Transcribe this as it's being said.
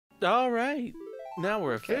All right. Now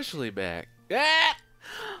we're officially back. Ah!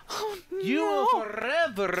 Oh, You will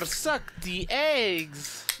forever suck the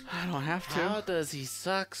eggs. I don't have to. How does he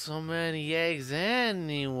suck so many eggs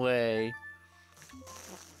anyway?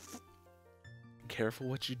 Careful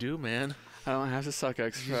what you do, man. I don't have to suck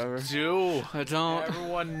eggs forever. You do. I don't.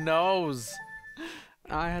 Everyone knows.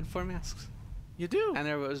 I had 4 masks. You do. And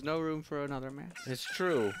there was no room for another mask. It's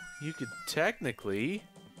true. You could technically...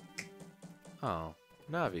 Oh,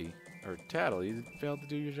 Navi. Or Tattle, you failed to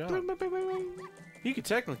do your job. You could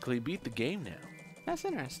technically beat the game now. That's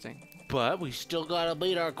interesting. But we still gotta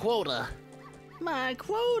beat our quota. My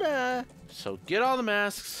quota! So get all the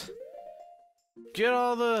masks. Get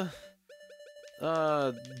all the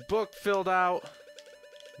book filled out.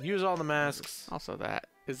 Use all the masks. Also that.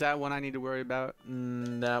 Is that one I need to worry about?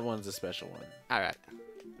 That one's a special one. Alright.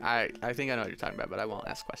 I think I know what you're talking about, but I won't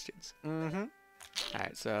ask questions. Mm-hmm.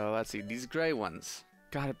 Alright, so let's see. These gray ones.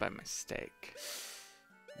 Got it by mistake.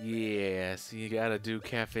 Yeah, so you gotta do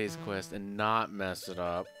Cafe's quest and not mess it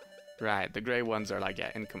up. Right, the gray ones are like, yeah,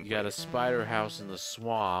 incomplete. You got a spider house in the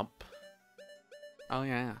swamp. Oh,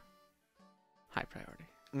 yeah. High priority.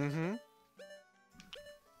 Mm-hmm.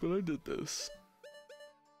 But I did this.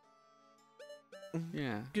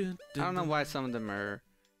 Yeah. Good. I don't know why some of them are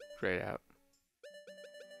grayed out.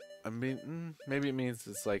 I mean, maybe it means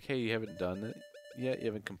it's like, hey, you haven't done it yet. You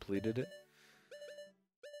haven't completed it.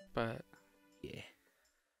 But Yeah.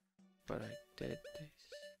 But I did this.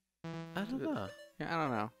 I don't know. Yeah, I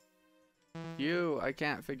don't know. I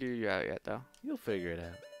can't figure you out yet, though. You'll figure it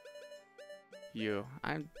out.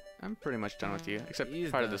 I'm pretty much done with you, except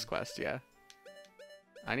He's part of done. this quest, yeah.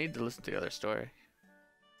 I need to listen to the other story.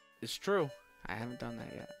 It's true. I haven't done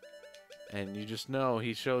that yet. And you just know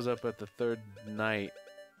he shows up at the 3rd night.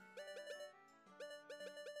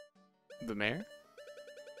 The mayor?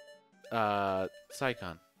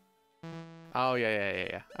 Psychon. Oh,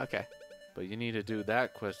 yeah. Okay. But you need to do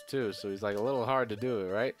that quest too, so he's like a little hard to do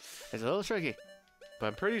it, right? It's a little tricky. But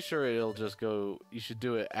I'm pretty sure it'll just go, you should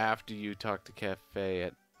do it after you talk to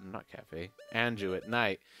Andrew at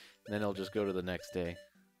night, and then it'll just go to the next day.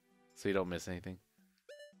 So you don't miss anything.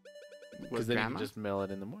 Because With then Grandma? you can just mail it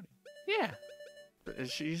in the morning. Yeah. But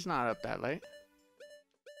she's not up that late.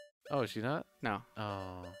 Oh, is she not? No,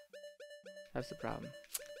 Oh. that's the problem.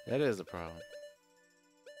 That is a problem.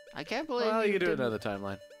 I can't believe Well, you can do didn't- another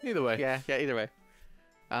timeline. Either way. Yeah, either way.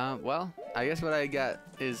 Well, I guess what I got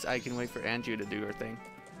is I can wait for Andrew to do her thing.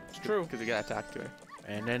 It's true. Because we gotta talk to her.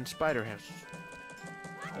 And then Spider House.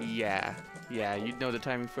 Yeah, you know the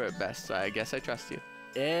timing for it best, so I guess I trust you.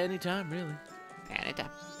 Anytime, really. Anytime.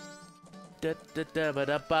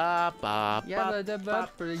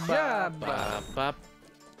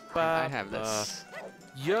 I have this.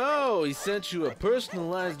 Yo, he sent you a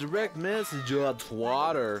personalized direct message on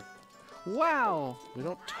Twitter. Wow! We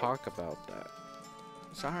don't talk about that.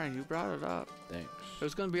 Sorry, you brought it up. Thanks. It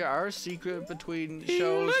was gonna be our secret between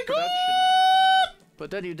shows production.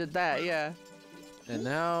 But then you did that, yeah. And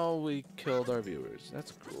now we killed our viewers.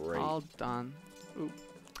 That's great. All done. Oop.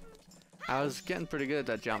 I was getting pretty good at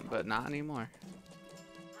that jump, but not anymore.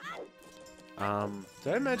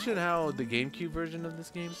 Did I mention how the GameCube version of this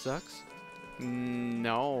game sucks?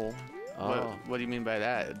 No. Oh. What do you mean by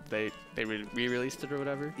that? They re-released it or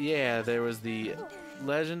whatever? Yeah, there was the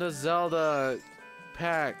Legend of Zelda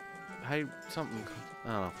pack. Something. I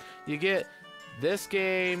don't know. You get this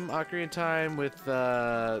game, Ocarina of Time, with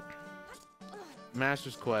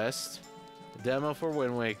Master's Quest, a demo for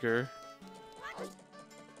Wind Waker,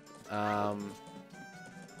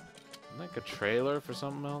 like a trailer for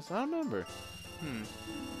something else. I don't remember.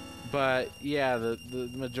 But yeah, the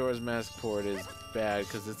Majora's Mask port is bad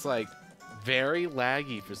because it's like very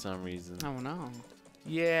laggy for some reason. Oh no.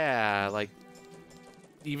 Yeah, like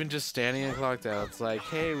even just standing and clocked out, it's like,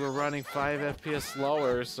 hey, we're running 5 FPS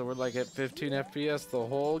slower, so we're like at 15 FPS the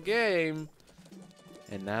whole game.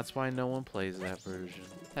 And that's why no one plays that version.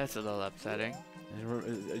 That's a little upsetting.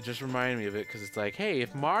 It just reminded me of it because it's like, hey,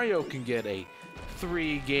 if Mario can get a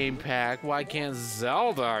 3-game pack, why can't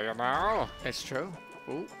Zelda, you know? It's true.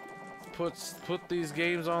 Ooh. Put these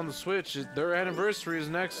games on the Switch. Their anniversary is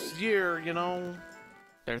next year, you know?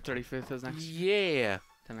 Their 35th is next. Yeah.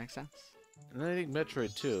 That makes sense. And I think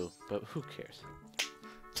Metroid too, but who cares?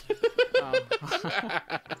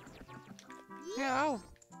 Yeah.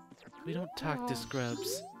 We don't talk to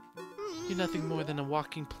scrubs. You're nothing more than a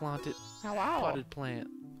walking potted plant.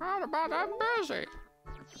 How about I'm busy?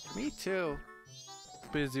 Me too.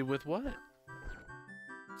 Busy with what?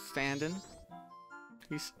 Standing.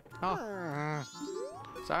 He's. Oh.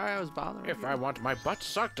 Sorry, I was bothering. If I want my butt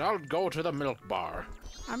sucked, I'll go to the milk bar.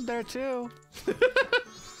 I'm there too.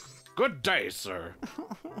 Good day, sir.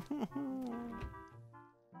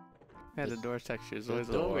 Yeah, the door texture is The always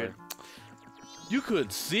a little door. weird. You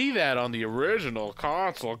could see that on the original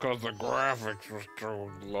console because the graphics were so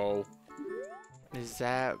low. Is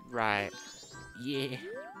that right? Yeah.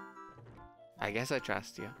 I guess I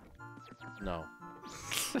trust you. No.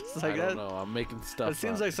 It's I like don't that. know. I'm making stuff It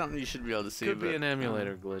seems up. like something you should be able to see. Could be but, an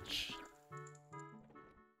emulator glitch.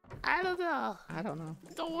 I don't know. I don't know.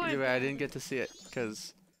 Don't worry. Either way, I didn't get to see it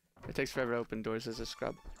because it takes forever to open doors as a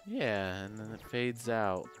scrub. Yeah, and then it fades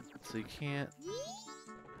out. So you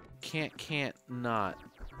can't not.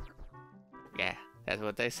 Yeah, that's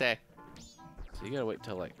what they say. So you gotta wait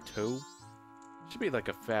till like 2. Should be like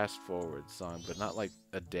a fast forward song, but not like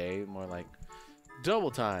a day, more like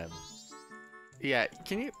double time. Yeah,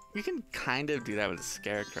 you can kind of do that with a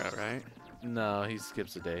scarecrow, right? No, he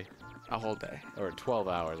skips a day. A whole day. Or 12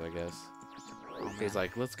 hours, I guess. Oh, He's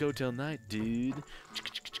like, let's go till night, dude.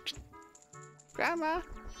 Grandma!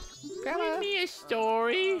 Read Grandma! me a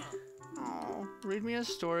story. Oh, read me a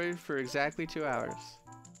story for exactly 2 hours.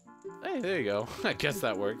 Hey, there you go. I guess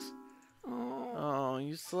that works. Oh, Oh,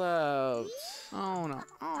 you slept. oh no.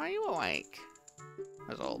 Oh, are you awake?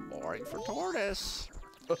 That's a little boring for Tortoise.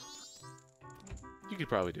 You could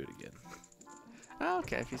probably do it again. Oh,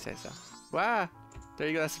 okay, if you say so. Wow. There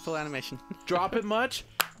you go, that's the full animation. Drop it much?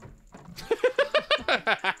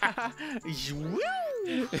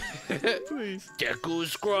 Please. Deku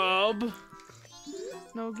scrub.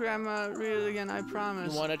 No, Grandma, read it again, I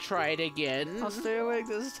promise. You want to try it again? I'll stay awake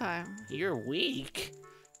this time. You're weak.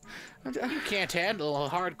 I You can't handle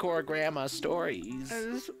hardcore grandma stories.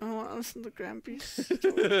 just want to listen to Grampy's.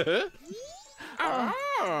 Oh.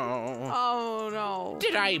 Oh no.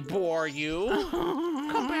 Did I bore you?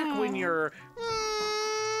 Come back when you're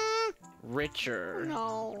richer.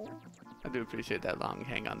 No. I do appreciate that long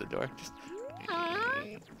hang on the door. Just.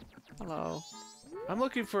 Hello. I'm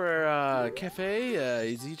looking for Cafe.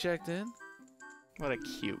 Is he checked in? What a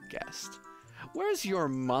cute guest. Where's your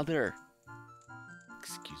mother?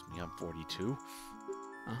 Excuse me, I'm 42.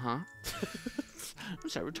 Uh-huh. I'm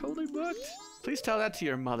sorry, we're totally booked. Please tell that to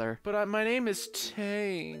your mother. But my name is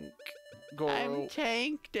Tank. I'm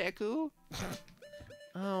Tank, Deku.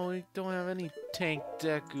 Oh, we don't have any Tank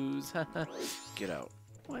Dekus. Get out.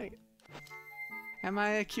 Wait. Am I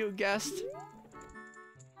a cute guest?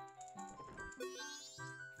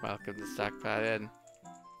 Welcome to Stockpile Inn.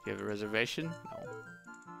 You have a reservation? No.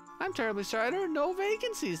 I'm terribly sorry, there are no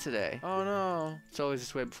vacancies today. Oh no. It's always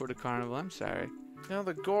this way before the carnival, I'm sorry. Now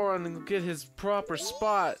the Goron will get his proper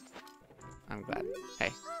spot. I'm glad.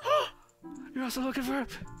 Hey. You're also looking for...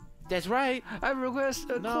 That's right. I have a request,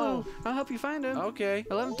 a No. clue. I'll help you find him. Okay.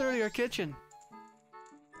 11:30, our kitchen.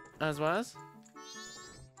 As was?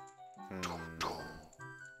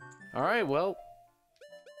 Alright, well.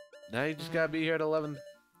 Now you just gotta be here at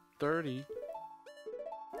 11:30.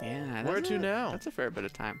 Yeah, Where to now? That's a fair bit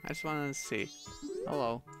of time. I just wanted to see.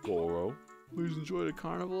 Hello. Goro. Please enjoy the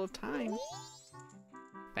carnival of time.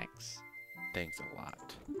 Thanks. Thanks a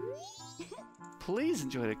lot. Please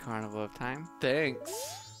enjoy the carnival of time. Thanks.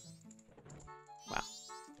 Wow.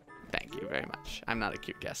 Thank you very much. I'm not a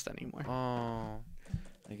cute guest anymore. Oh.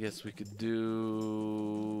 I guess we could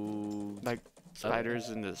do... Like spiders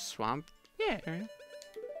in the swamp Yeah. area?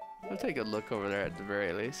 I'll take a look over there at the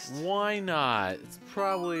very least. Why not? It's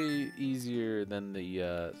probably easier than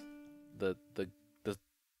the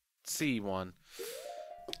C one.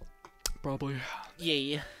 Probably.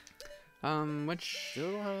 Yeah. Which...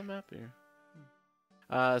 Still don't have a map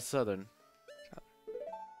here. Southern.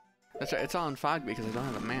 That's right, it's all in fog because I don't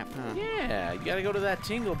have a map, huh? Yeah, you gotta go to that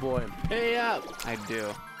Tingle Boy and pay up. I do.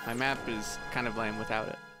 My map is kind of lame without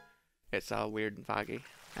it. It's all weird and foggy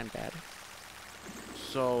and bad.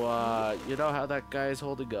 So, you know how that guy's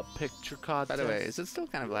holding a picture contest? By the way, is it still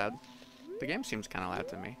kind of loud? The game seems kind of loud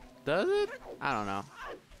to me. Does it? I don't know.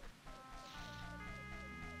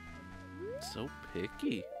 So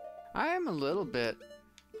picky. I am a little bit.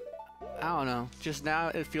 I don't know. Just now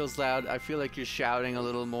it feels loud. I feel like you're shouting a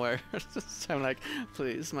little more. So I'm like,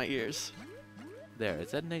 please, my ears. There,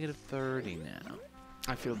 it's at -30 now.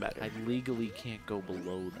 I feel better. I legally can't go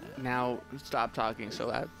below that. Now stop talking so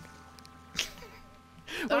loud.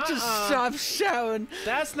 Would you stop shouting?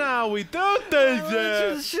 That's not how we do things Would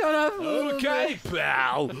here. you shut up a little Okay, bit?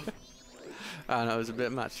 pal. I don't know. It was a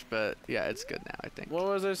bit much, but yeah, it's good now. I think. What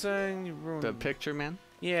was I saying? You ruined The picture man.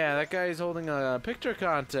 Yeah, that guy's holding a picture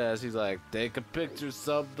contest. He's like, take a picture of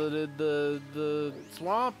something in the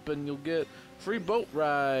swamp and you'll get free boat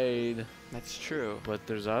ride. That's true. But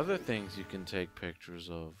there's other things you can take pictures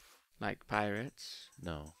of. Like pirates.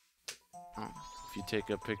 No. Oh. If you take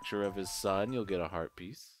a picture of his son, you'll get a heart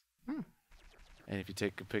piece. And if you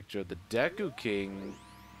take a picture of the Deku King,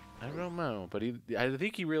 I don't know, but I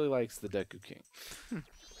think he really likes the Deku King.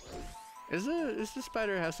 Is the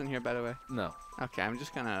spider house in here, by the way? No. Okay, I'm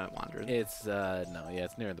just kind of wandering. It's no, yeah,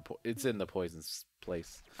 it's near it's in the poison's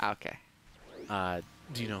place. Okay.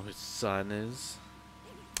 Do you know who his son is?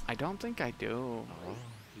 I don't think I do. Oh,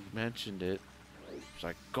 he mentioned it. He's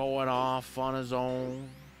like going off on his own,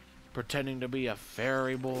 pretending to be a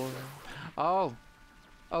fairy boy. Oh,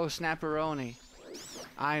 Snapperoni.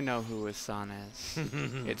 I know who his son is.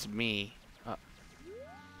 It's me.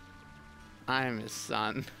 I'm his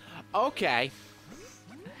son. Okay.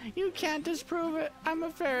 You can't disprove it. I'm a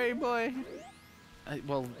fairy boy.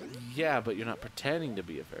 Well, yeah, but you're not pretending to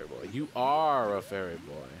be a fairy boy. You are a fairy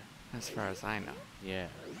boy. As far as I know. Yeah.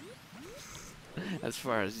 As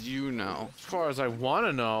far as you know. As far as I want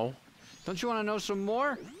to know. Don't you want to know some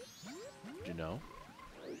more? Do you know?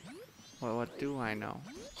 Well, what do I know?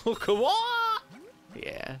 Oh, come on!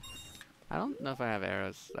 Yeah. I don't know if I have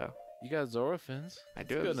arrows, though. You got Zorafins. I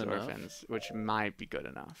do have good enough. orphans, which might be good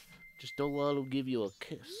enough. Just don't let him give you a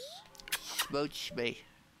kiss. Smooch me.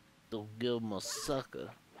 Don't give him a sucker.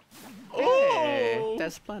 Hey,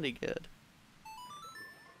 that's plenty good.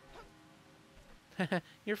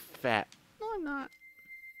 You're fat. No, I'm not.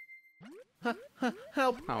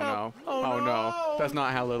 Help! Oh help. no. Oh, no. That's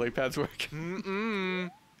not how lily pads work. Mm-mm.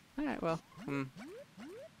 Alright, well.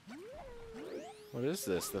 What is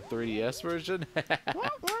this? The 3DS version?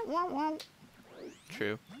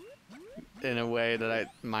 True. In a way that I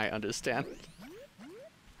might understand.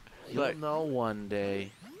 You'll Like- know one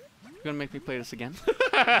day. You gonna make me play this again?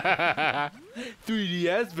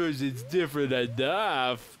 3DS version's different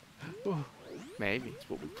enough. Maybe. That's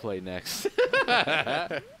what we play next.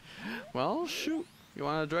 Well, shoot. You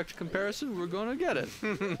want a direct comparison? We're gonna get it.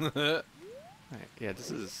 Right. Yeah, this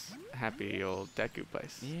is happy old Deku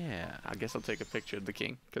place. Yeah. I guess I'll take a picture of the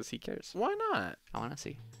king, because he cares. Why not? I want to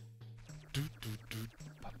see.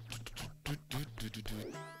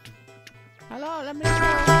 Hello, let me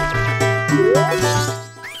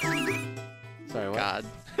Sorry, what? God.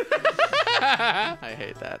 I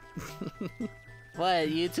hate that. What?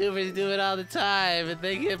 YouTubers do it all the time, and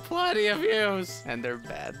they get plenty of views. And they're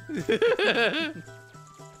bad.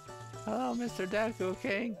 Hello, Mr. Deku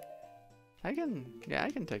King. I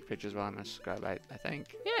can take pictures while I'm a subscribe, I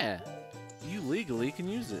think. Yeah. You legally can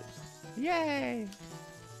use it. Yay!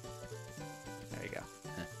 There you go.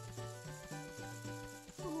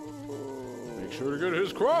 Make sure to get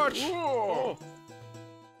his crotch. Oh,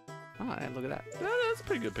 and look at that. That's a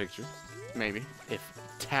pretty good picture. Maybe. If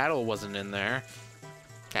Tattle wasn't in there.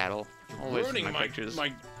 Cattle. Always Ruining my pictures.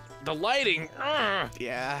 The lighting.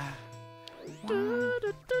 Yeah.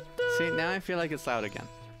 See, now I feel like it's loud again.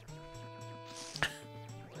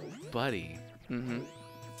 Buddy. Mm-hmm.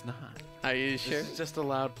 It's not. Are you sure? This is just a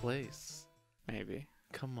loud place. Maybe.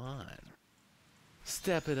 Come on.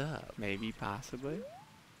 Step it up. Maybe, possibly.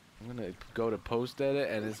 I'm gonna go to post edit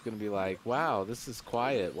and it's gonna be like, wow, this is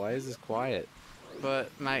quiet. Why is this quiet? But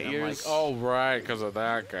my And I'm ears. like, oh right, because of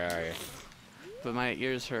that guy. But my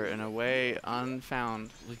ears hurt in a way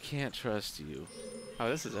unfound. We can't trust you. Oh,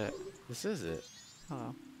 this is it. This is it.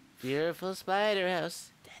 Oh. Beautiful spider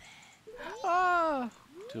house. Oh!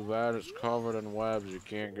 Too bad it's covered in webs. You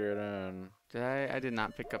can't get in. I did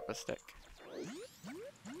not pick up a stick.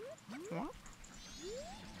 What?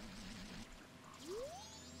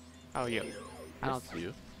 Oh, you. I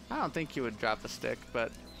don't think you would drop a stick, but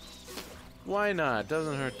Why not?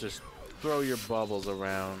 Doesn't hurt to throw your bubbles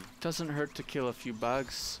around. doesn't hurt to kill a few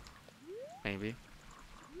bugs. Maybe.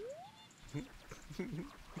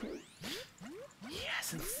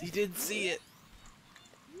 Yes, he didn't see it.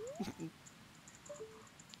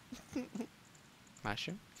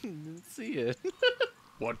 Mushroom? Didn't see it.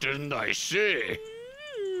 What didn't I see?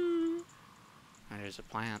 Oh, there's a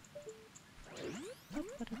plant.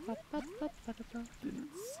 Didn't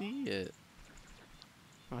see it.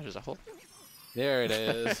 Oh, there's a hole. There it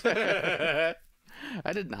is.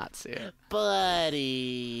 I did not see it.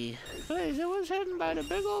 Buddy. Please, it was hidden by the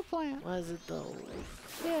big old plant. Was it though?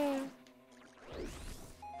 Yeah.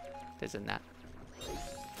 There's a nut.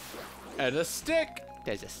 And a stick.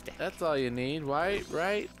 There's a stick. That's all you need,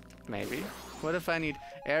 right? Maybe. What if I need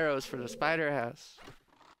arrows for the spider house?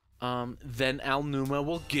 Then Alnuma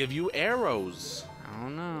will give you arrows. I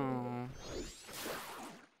don't know.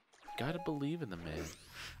 Gotta believe in the man.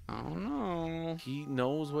 I don't know. He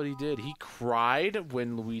knows what he did. He cried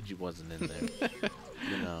when Luigi wasn't in there.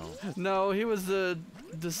 You know. No, he was the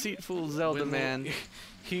deceitful Zelda When man.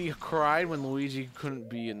 He cried when Luigi couldn't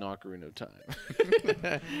be in Ocarina of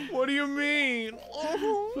Time. What do you mean?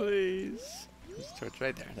 Please. There's a torch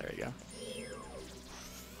right there. There you go.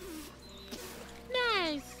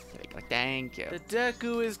 Nice. There you go. Thank you. The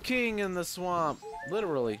Deku is king in the swamp.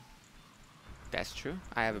 Literally. That's true.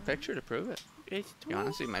 I have a picture to prove it. You want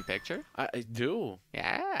to see my picture? I do.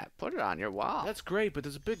 Yeah, put it on your wall. That's great, but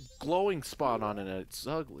there's a big glowing spot on it and it's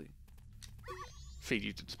ugly. Feed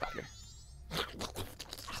you to the spider.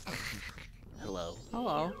 Hello.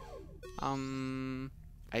 Hello. To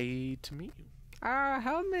meet you.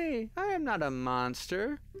 Help me. I am not a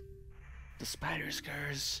monster. The spider's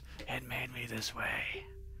curse had made me this way.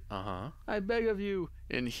 Uh-huh. I beg of you,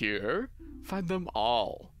 in here, find them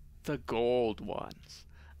all. The gold ones.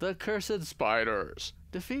 The cursed spiders.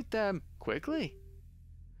 Defeat them quickly.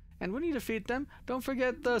 And when you defeat them, don't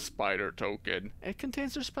forget the spider token. It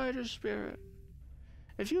contains their spider spirit.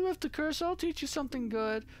 If you lift the curse, I'll teach you something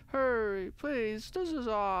good. Hurry, please. This is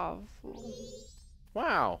awful.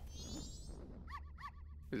 Wow.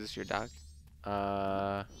 Is this your dog?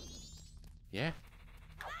 Yeah.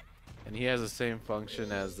 And he has the same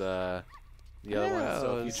function as the other one.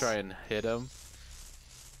 So if you Yes. try and hit him,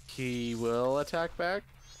 he will attack back.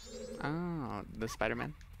 Oh, the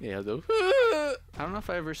Spider-Man? Yeah, he'll go. I don't know if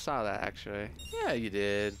I ever saw that, actually. Yeah, you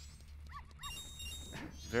did.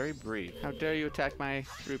 Very brief. How dare you attack my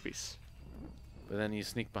rupees? But then you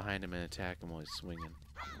sneak behind him and attack him while he's swinging.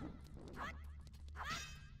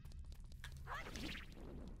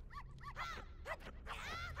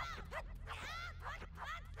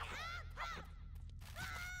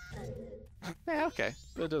 Yeah, okay.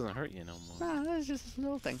 But it doesn't hurt you no more. No, that's just a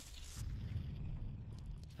little thing.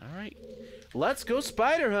 Alright. Let's go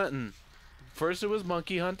spider hunting. First it was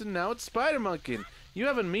monkey hunting, now it's spider monkeying. You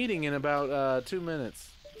have a meeting in about 2 minutes.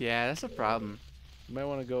 Yeah, that's a problem. You might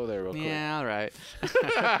want to go there real quick. Yeah, alright.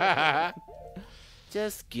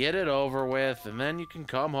 Just get it over with, and then you can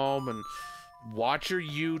come home and watch your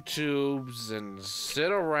YouTubes and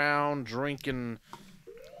sit around drinking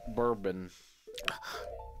bourbon.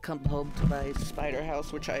 Come home to my spider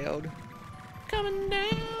house, which I own. Coming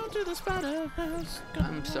down to the spider house.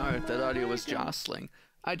 I'm sorry if that audio was jostling.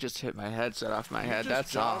 I just hit my headset off my head, You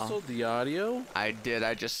that's just all. jostled the audio? I did,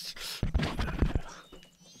 I just...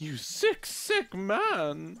 You sick, sick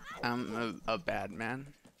man. I'm a bad man.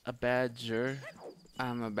 A badger.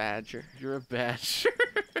 I'm a badger. You're a badger.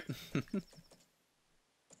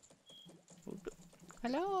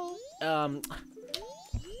 Hello?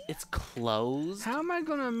 It's closed. How am I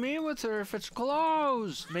gonna meet with her if it's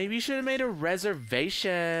closed? Maybe you should have made a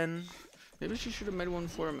reservation. Maybe she should have made one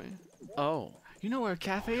for me. Oh. You know where a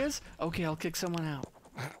cafe is? Okay, I'll kick someone out.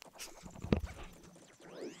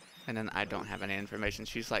 And then I don't have any information.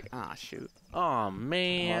 She's like, ah, shoot. Aw,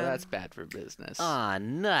 man. Oh, that's bad for business. Aw,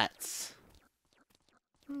 nuts.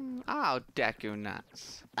 Oh, Deku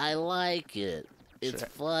nuts. I like it. It's Sure.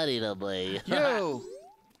 funny to me. You!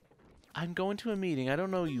 I'm going to a meeting. I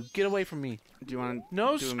don't know you. Get away from me. Do you want to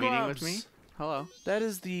No do a scrubs. meeting with me? Hello. That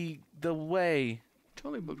is the way.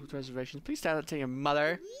 Totally booked with reservations. Please tell it to your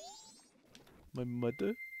mother. My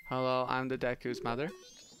mother? Hello, I'm the Deku's mother.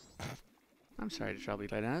 I'm sorry to trouble you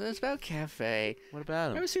later. It's about cafe. What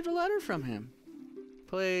about I him? received a letter from him.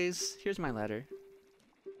 Please, here's my letter.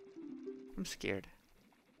 I'm scared.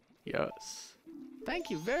 Yes. Thank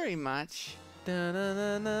you very much.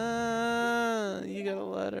 Da-na-na-na. You got a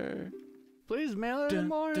letter. Please mail it in the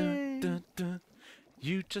morning. Dun.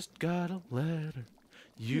 You just got a letter.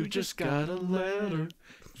 You just got a letter.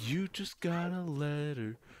 You just got a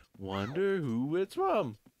letter. Wonder who it's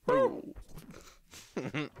from.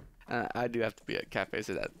 I do have to be at cafes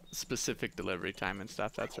at that specific delivery time and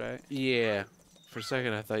stuff. That's right. Yeah. For a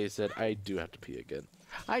second, I thought you said, I do have to pee again.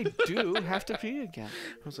 I do have to pee again.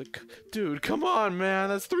 I was like, dude, come on, man.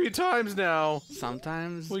 That's 3 times now.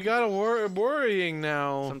 Sometimes, We gotta worrying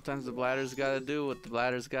now. sometimes the bladder's gotta do what the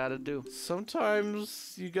bladder's gotta do.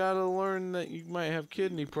 Sometimes you gotta learn that you might have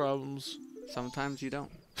kidney problems. Sometimes you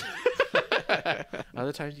don't.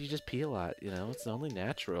 Other times you just pee a lot, you know? It's only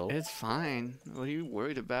natural. It's fine. What are you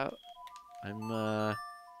worried about? I'm,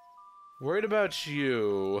 worried about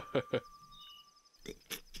you.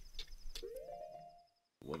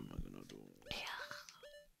 What am I gonna do?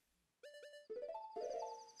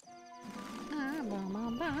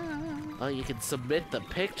 Oh, you can submit the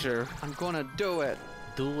picture. I'm gonna do it.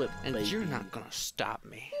 Do it, And baby. you're not gonna stop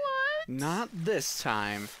me. What? Not this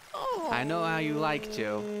time. I know how you like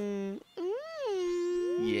to.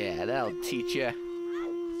 Yeah, that'll teach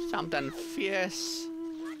you. Something fierce.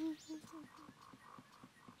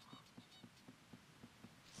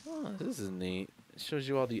 Oh, this is neat. It shows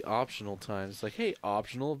you all the optional times. It's like, hey,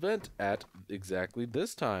 optional event at exactly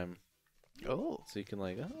this time. Oh. So you can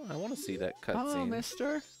like, oh, I want to see that Hello, cutscene.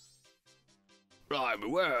 mister. Blimey,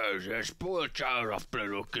 where is this poor child off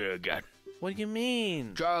Blue Lucky again? What do you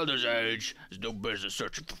mean? Child his age has no business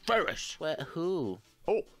searching for fairies. What? Who?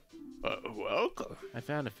 Oh, welcome. I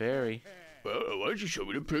found a fairy. Well, why don't you show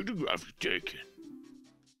me the pictograph you're taking?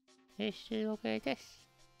 Look at this.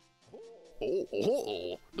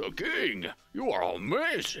 Oh, the king! You are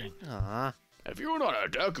amazing! Aw. If you're not a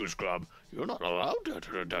Deku's club, you're not allowed to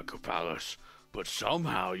enter the Deku Palace. But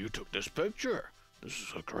somehow you took this picture. This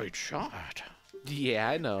is a great shot. Yeah,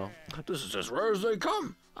 I know. This is as rare as they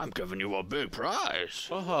come. I'm giving you a big prize.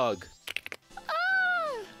 A hug.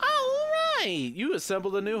 All right. You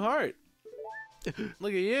assembled a new heart.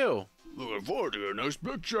 Look at you. Looking forward to your next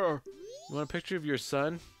picture. You want a picture of your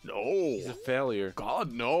son? No. He's a failure.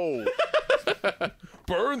 God, no.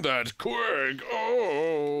 Burn that quick.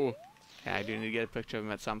 Oh. Yeah, I do need to get a picture of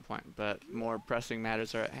him at some point, but more pressing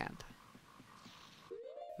matters are at hand.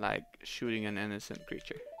 Like shooting an innocent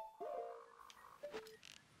creature.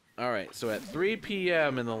 All right, so at 3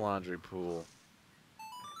 p.m. in the laundry pool.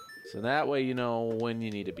 So that way you know when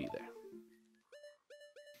you need to be there.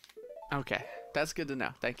 Okay, that's good to know.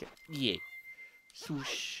 Thank you. Yeah.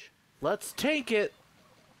 Swoosh. Let's tank it.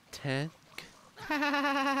 Tank.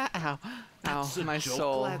 Ow. Ow, my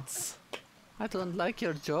soul. Lads. I don't like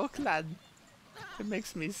your joke, lad. It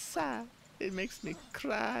makes me sad. It makes me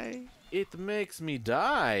cry. It makes me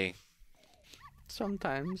die.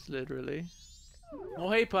 Sometimes, literally.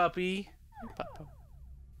 Oh, hey, puppy.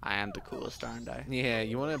 I am the coolest, aren't I? Yeah,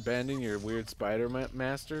 you want to abandon your weird spider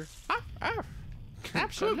master?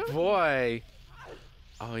 Absolutely. Good boy.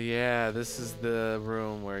 Oh yeah, this is the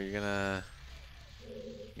room where you're gonna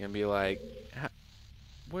be like,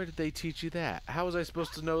 where did they teach you that? How was I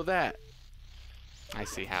supposed to know that? I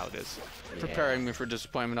see how it is. Yeah. Preparing me for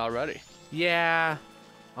disappointment already. Yeah.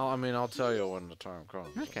 I'll tell you when the time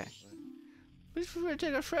comes. Okay. Be sure to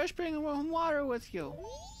take a fresh spring of warm water with you.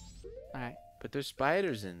 Alright. But there's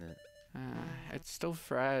spiders in it. It's still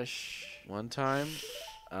fresh. One time,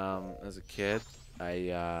 as a kid,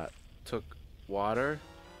 I took water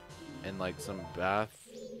and like some bath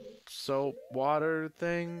soap water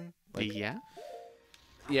thing. Like, Yeah?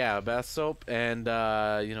 yeah, bath soap, and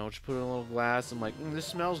just put it in a little glass. I'm like, this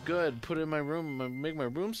smells good. Put it in my room, make my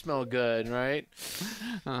room smell good, right?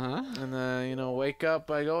 Uh-huh. And then wake up.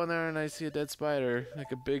 I go in there and I see a dead spider,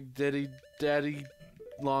 like a big daddy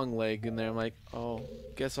long leg in there. I'm like, oh,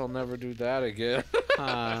 guess I'll never do that again.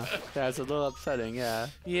 That's a little upsetting, yeah.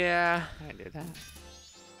 Yeah. I did that.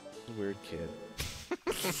 Weird kid.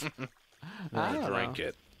 I don't Drink know.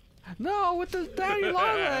 it. No, with the daddy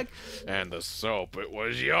long leg. And the soap, it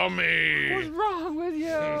was yummy. What's wrong with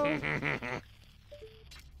you?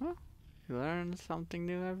 Well, you learn something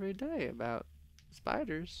new every day about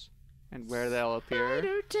spiders and where they'll appear.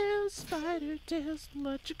 Spider tails,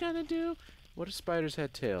 what you gonna do? What if spiders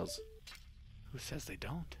had tails? Who says they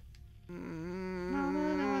don't?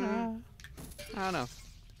 Mm. I don't know.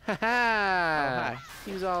 Ha Oh, ha! hi.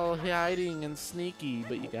 He was all hiding and sneaky,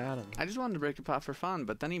 but you got him. I just wanted to break the pot for fun,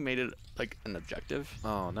 but then he made it like an objective.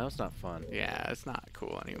 Oh, now it's not fun. Yeah, it's not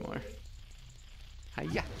cool anymore.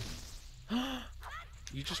 Hiya.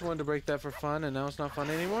 You just wanted to break that for fun, and now it's not fun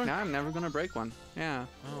anymore? Now I'm never gonna break one. Yeah.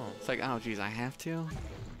 Oh, It's like, oh geez, I have to.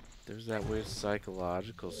 there's that weird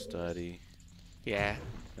psychological study. Yeah.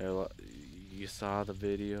 You saw the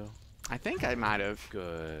video? I think I might have.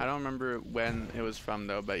 Good. I don't remember when it was from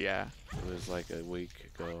though, but yeah. It was like a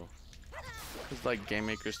week ago. It was like Game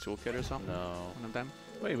Maker's Toolkit or something. No. One of them.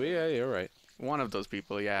 Wait, yeah, you're right. One of those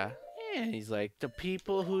people, yeah. Yeah, he's like, the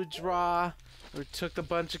people who draw, or took a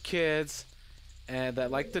bunch of kids and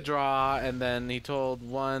that like to draw, and then he told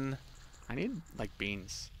I need like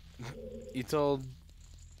beans. he told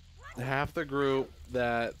half the group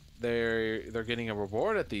that they're getting a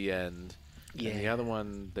reward at the end. And the other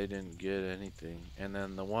one, they didn't get anything. And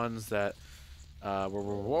then the ones that were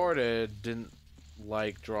rewarded didn't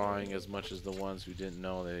like drawing as much as the ones who didn't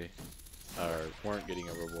know they weren't getting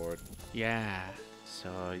a reward. Yeah. So,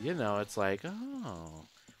 it's like, oh,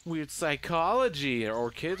 weird psychology, or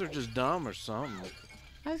kids are just dumb or something.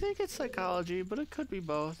 I think it's psychology, but it could be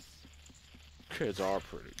both. Kids are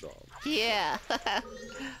pretty dumb. Yeah.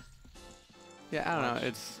 Yeah, I don't know.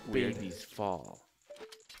 It's weird. Babies fall.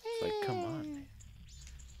 It's like, come on, man.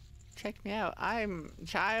 Check me out. I'm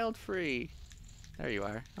child free. There you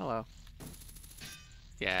are. Hello.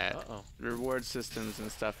 Yeah. Uh-oh. Reward systems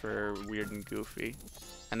and stuff are weird and goofy.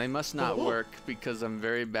 And they must not Oh. work because I'm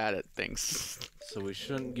very bad at things. So we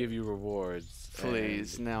shouldn't give you rewards.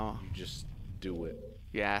 Please, and no. You just do it.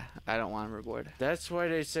 Yeah, I don't want a reward. That's why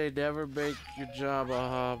they say never make your job a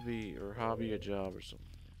hobby, or hobby a job or something.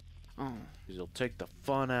 Oh. Because you'll take the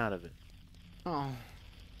fun out of it. Oh.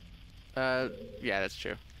 Yeah, that's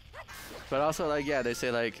true. But also, like, yeah, they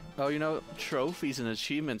say, like, oh, you know, trophies and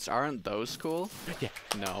achievements, aren't those cool? Yeah.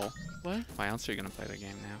 No. What? Why else are you gonna play the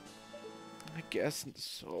game now? I guess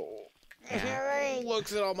so. Yeah.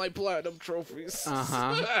 Looks at all my platinum trophies.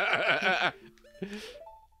 Uh-huh.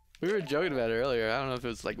 We were joking about it earlier. I don't know if it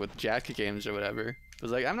was, like, with Jack games or whatever. It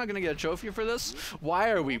was like, I'm not gonna get a trophy for this?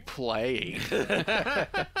 Why are we playing?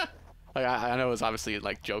 Like, I know it's obviously,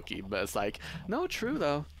 like, jokey, but it's like, no, true,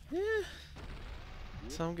 though. Yeah.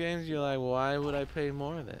 Some games you're like, why would I pay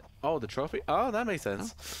more of it? Oh, the trophy? Oh, that makes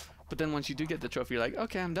sense. But then once you do get the trophy, you're like,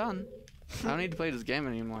 okay, I'm done. I don't need to play this game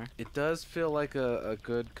anymore. It does feel like a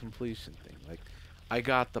good completion thing. Like, I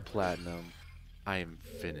got the platinum. I am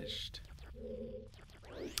finished.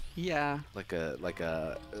 Yeah. Like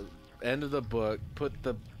a end of the book. Put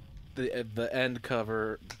the end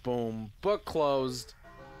cover. Boom. Book closed.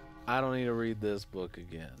 I don't need to read this book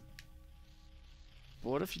again. But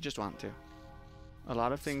what if you just want to? A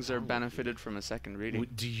lot of things are benefited from a second reading.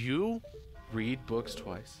 Do you read books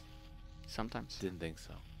twice? Sometimes. Didn't think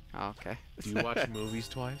so. Oh, okay. Do you watch movies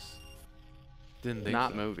twice? Didn't think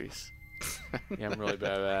Not so. movies. Yeah, I'm really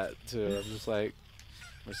bad at that too. I'm just like,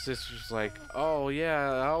 my sister's like, oh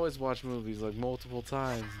yeah, I always watch movies like multiple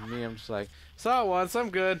times. And me, I'm just like, saw it once, I'm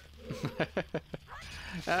good.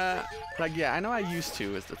 Like, yeah, I know I used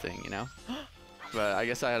to is the thing, you know? But I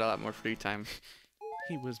guess I had a lot more free time.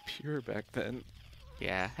 He was pure back then.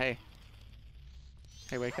 Yeah, hey.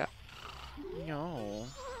 Hey, wake up. No.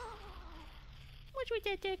 What's with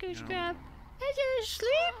that Deku scrap? I just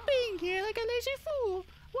sleeping here like a lazy fool.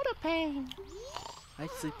 What a pain. I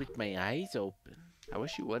sleep with my eyes open. I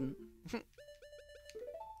wish you wouldn't. Gonna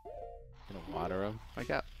water him. Wake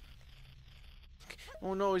up.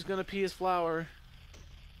 Oh no, he's gonna pee his flower.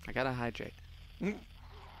 I gotta hydrate. Darn.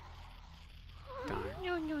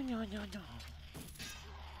 No, no, no, no, no.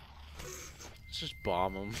 Let's just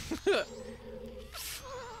bomb him.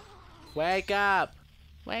 Wake up!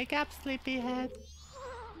 Wake up, sleepyhead.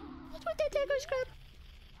 What's with that Deku scrap?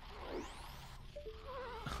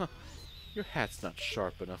 Your hat's not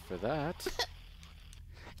sharp enough for that.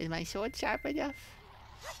 Is my sword sharp enough?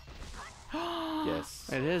 Yes.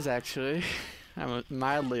 It is, actually. I'm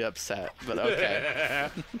mildly upset, but okay.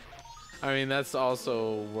 I mean, that's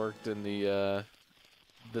also worked in the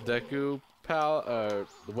Deku the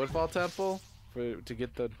Woodfall Temple to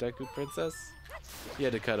get the Deku Princess. You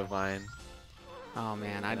had to cut a vine. Oh,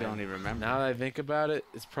 man, I don't even remember. Now that I think about it,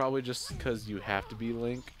 it's probably just because you have to be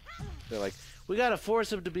Link. They're like, we gotta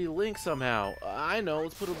force him to be Link somehow. I know,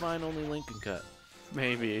 let's put a vine only Link can cut.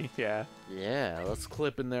 Maybe, yeah. Yeah, let's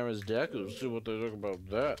clip in there as Deku, see what they think about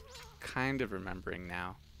that. Kind of remembering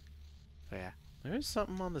now. But yeah. There's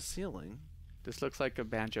something on the ceiling. This looks like a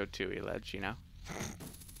Banjo-Tooie ledge, you know?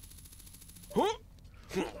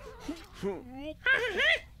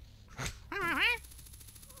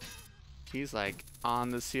 He's like on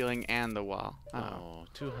the ceiling and the wall. Oh,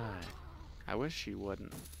 too high. I wish he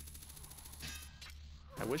wouldn't.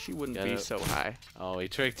 I wish he wouldn't Get be it. so high. Oh, he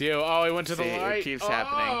tricked you. Oh, he went to See, the light. it keeps Oh!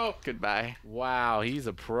 happening. Goodbye. Wow, he's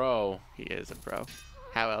a pro. He is a pro.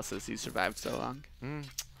 How else has he survived so long?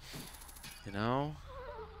 You know?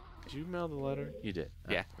 Did you mail the letter? You did.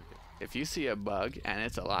 Oh, Yeah. okay. If you see a bug and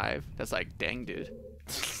it's alive, that's like, dang, dude.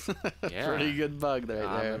 Yeah. Pretty good bug right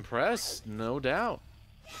I'm there. impressed, no doubt.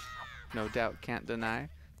 No doubt, can't deny.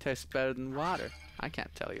 Tastes better than water. I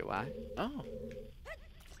can't tell you why. Oh.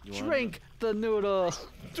 You wanna- Drink the noodle.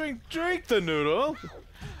 Drink the noodle.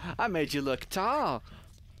 I made you look tall.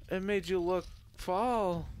 It made you look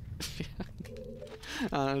fall.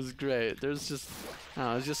 Oh, it was great. There's just, I don't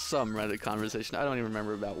know, it was just some Reddit conversation. I don't even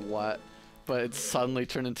remember about what, but it suddenly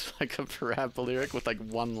turned into like a rap lyric with like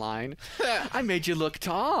one line. I made you look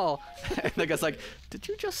tall. And the guy's like, did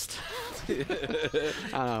you just? I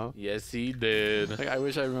don't know. Yes, he did. Like, I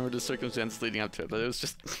wish I remembered the circumstance leading up to it, but it was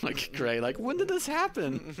just like great. Like, when did this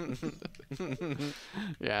happen?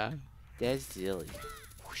 Yeah. That's silly.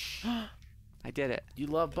 I did it. You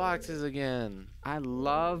love boxes again. I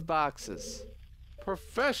love boxes.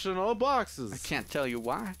 Professional I boxes. can't tell you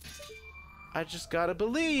why. I just gotta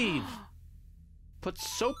believe. Put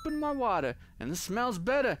soap in my water, and it smells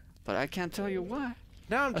better, but I can't tell you why.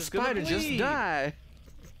 Now I'm A just gonna spider just believe. died.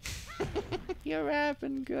 You're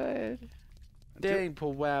rapping good. Dang,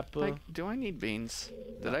 Pawappa. Like, do I need beans?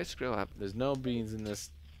 Did I screw up? There's no beans in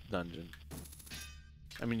this dungeon.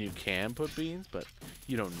 I mean, you can put beans, but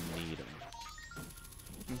you don't need them.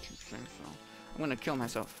 Interesting, so I'm gonna kill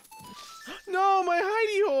myself. No, my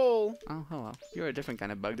hidey hole. Oh, hello. You're a different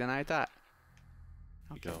kind of bug than I thought.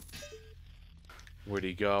 You go. Where'd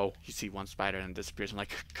he go? You see one spider and it disappears. I'm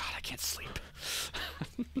like, God, I can't sleep.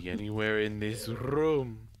 Be anywhere in this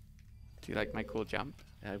room. Do you like my cool jump?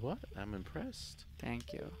 What? I'm impressed.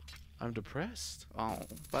 Thank you. I'm depressed. Oh,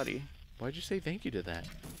 buddy. Why'd you say thank you to that?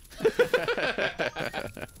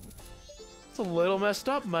 It's a little messed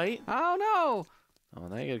up, mate. Oh, no. Oh,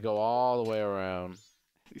 now you gotta go all the way around.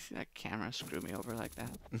 You see that camera screw me over like that?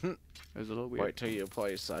 It was a little weird. Wait till you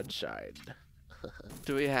play Sunshine.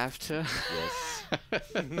 Do we have to?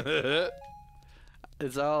 Yes.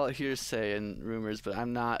 It's all hearsay and rumors, but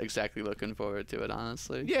I'm not exactly looking forward to it,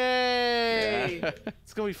 honestly. Yay! Yeah.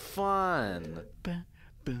 It's gonna be fun.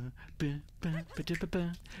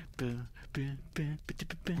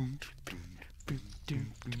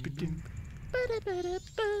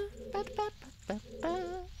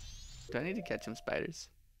 Do I need to catch some spiders?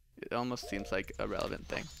 It almost seems like a relevant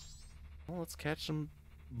thing. Well, let's catch some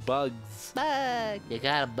bugs. Bug. You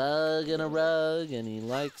got a bug and a rug, and he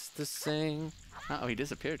likes to sing. Oh, he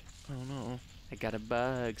disappeared. Oh no. I got a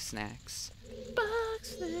bug snacks. Bug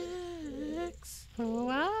snacks.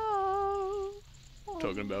 Wow.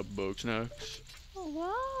 Talking about bug snacks.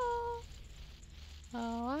 Wow.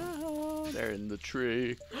 Wow. They're in the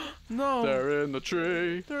tree. No. They're in the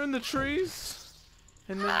tree. They're in the trees.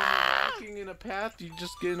 And then you're walking in a path, you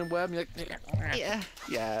just get in a web, and you're like, Yeah.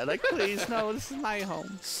 Yeah, like, please, no, this is my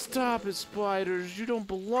home. stop it, spiders. You don't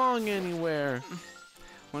belong anywhere.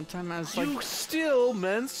 One time I was You like, steal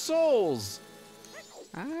men's souls.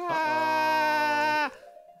 ah,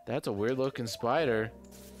 That's a weird looking spider.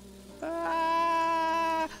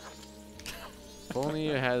 ah. If only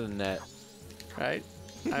you had a net. Right?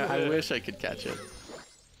 I wish I could catch it.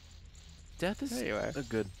 Death is There you are. a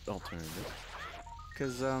good alternative.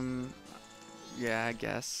 Cause, yeah, I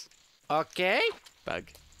guess. Okay. Bug.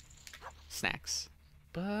 Snacks.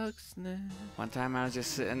 Bug snack. One time I was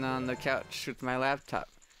just sitting on the couch with my laptop.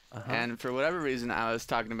 Uh-huh. And for whatever reason, I was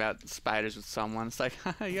talking about spiders with someone. It's like,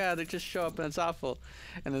 yeah, they just show up and it's awful.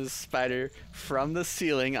 And there's a spider from the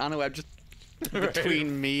ceiling on a web just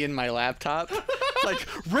between me and my laptop. Like,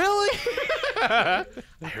 really? I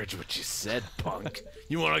heard what you said, punk.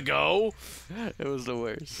 You want to go? It was the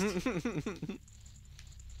worst.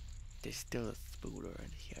 There's still a spooler in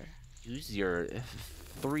here. Use your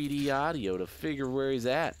 3D audio to figure where he's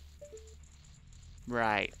at.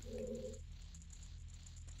 Right.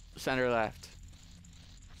 Center left.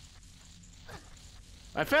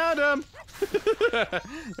 I found him!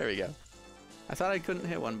 There we go. I thought I couldn't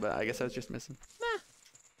hit one, but I guess I was just missing.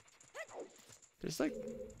 There's like...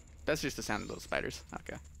 That's just the sound of little spiders.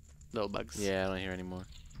 Okay. Little bugs. Yeah, I don't hear anymore.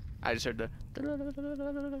 I just heard the...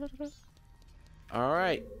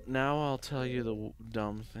 Alright, now I'll tell you the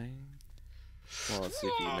dumb thing. Well, let's see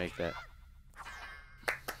if you can make that.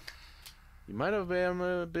 You might have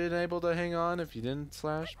been able to hang on if you didn't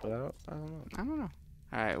slash, but I don't know. I don't know.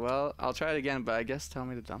 Alright, well, I'll try it again, but I guess tell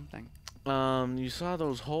me the dumb thing. You saw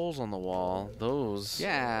those holes on the wall. Those.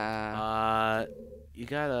 Yeah. You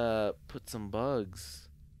gotta put some bugs.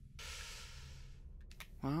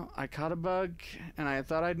 Well, I caught a bug, and I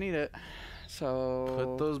thought I'd need it. So...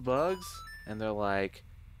 Put those bugs, and they're like,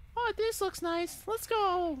 Oh, this looks nice. Let's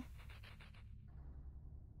go.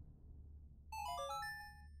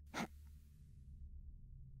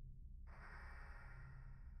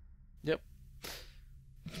 yep.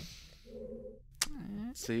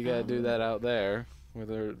 So you gotta do that out there, where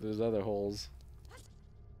there's other holes.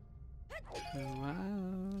 Wow.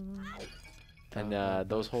 And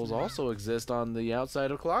those holes also exist on the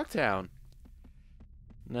outside of Clocktown.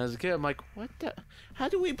 And as a kid, I'm like, what the? How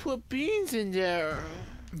do we put beans in there?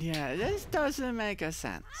 Yeah, this doesn't make a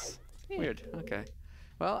sense. Weird. Okay.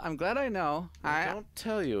 Well, I'm glad I know. I don't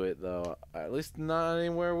tell you it though. At least not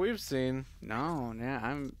anywhere we've seen. No,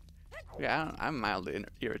 yeah, I'm mildly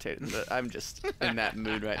irritated, but I'm just in that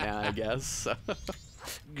mood right now, I guess. So.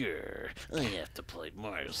 Grr, I have to play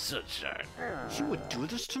Mario Sunshine. You would do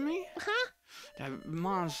this to me? Huh? That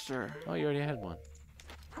monster. Oh, you already had one.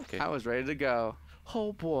 Okay. I was ready to go.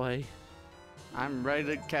 Oh boy. I'm ready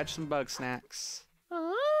to catch some bug snacks.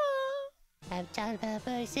 Oh. I'm talking about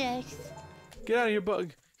bug sex. Get out of here,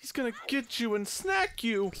 bug. He's gonna get you and snack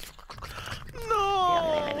you. No!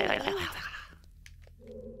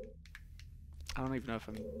 I don't even know if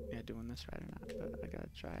I'm doing this right or not, but I gotta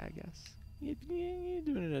try, I guess. You're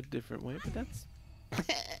doing it a different way, but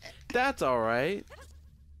that's all right.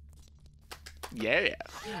 Yeah.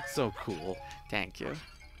 So cool. Thank you.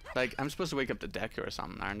 Like, I'm supposed to wake up the Deku or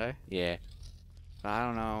something, aren't I? Yeah. I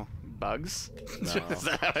don't know. Bugs? No. Is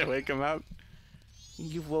that how I wake him up?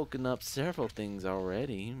 You've woken up several things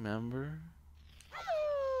already, remember?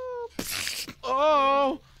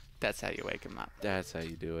 Oh! That's how you wake him up. That's how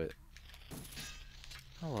you do it.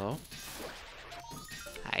 Hello.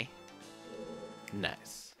 Hi.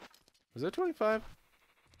 Nice. Was that 25?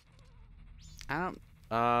 I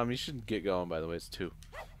don't. You should get going, by the way. It's 2.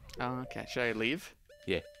 Oh, okay. Should I leave?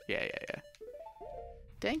 Yeah. Yeah.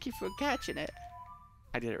 Thank you for catching it.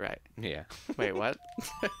 I did it right. Yeah. Wait, what?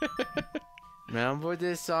 Remember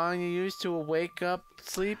this song you used to wake up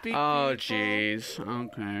sleepy Oh, people? jeez.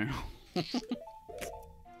 Okay.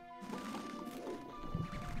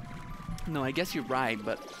 No, I guess you're right,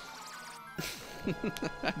 but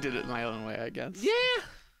I did it my own way, I guess. Yeah.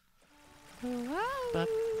 We're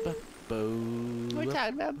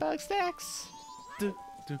talking about bug stacks.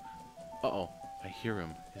 Uh-oh. I hear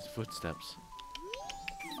him. His footsteps.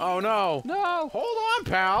 Oh, no. No, Hold on,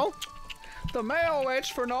 pal. the mail waits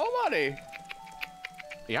for nobody.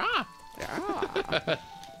 Yeah. Yeah.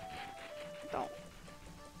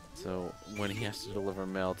 So, when he has to deliver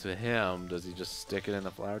mail to him, does he just stick it in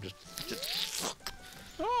the flower? Just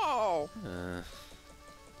Oh. uh,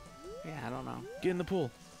 Yeah, I don't know. get in the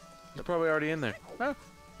pool. He's probably already in there. Oh.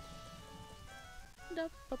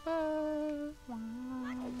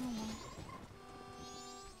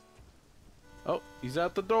 Oh, he's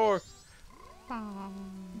out the door. You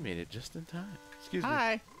made it just in time. Excuse me.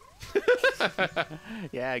 Hi.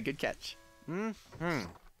 Yeah, good catch. Mm-hmm.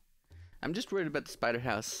 I'm just worried about the spider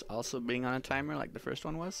house also being on a timer like the first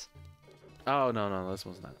one was. Oh, no, this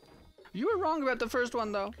one's not. You were wrong about the first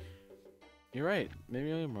one, though. You're right.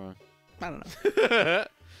 Maybe I am wrong. I don't know.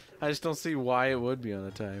 I just don't see why it would be on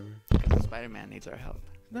a timer. Spider-Man needs our help.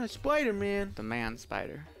 Not Spider-Man. The man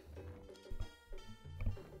spider.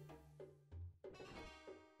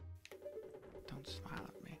 Don't smile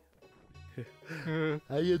at me.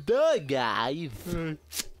 How you doing, guys?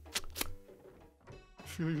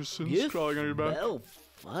 Feel your sins You crawling on your back. smell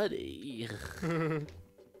funny.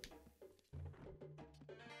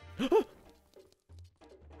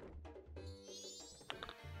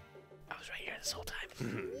 I was right here this whole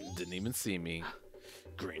time. Didn't even see me.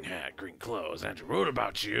 Green hat, green clothes. Andrew wrote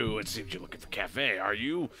about you. It seems you're looking for cafe, are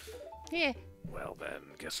you? Yeah, Well then,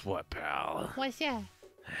 guess what, pal? what's that?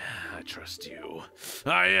 I trust you.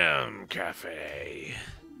 I am cafe.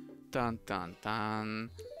 Dun dun dun.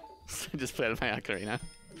 I just played my ocarina.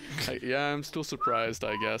 Like, yeah, I'm still surprised,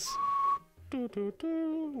 I guess.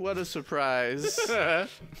 What a surprise. I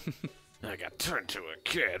got turned to a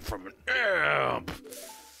kid from an imp.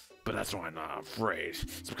 But that's why I'm not afraid.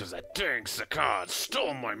 It's because that dang Saccad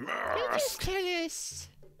stole my mask. Tell us.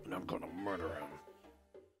 And I'm gonna murder him.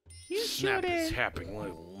 You Snap his shouldn't. happy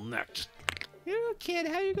little neck. Just, You're a kid.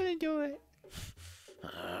 How you gonna do it?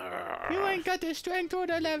 You ain't got the strength or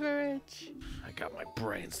the leverage. I got my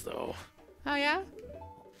brains, though. Oh, yeah?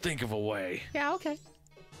 Think of a way. Yeah, okay.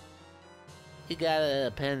 You got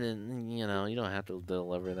a pendant, you know, you don't have to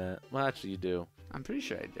deliver that. Well, actually, you do. I'm pretty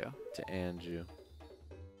sure I do. To Andrew.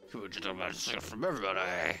 From everybody.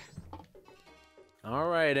 All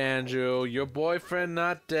right, Andrew. Your boyfriend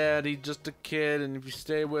not dead. He's just a kid, and if you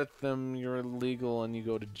stay with him, you're illegal and you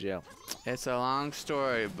go to jail. It's a long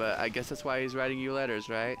story, but I guess that's why he's writing you letters,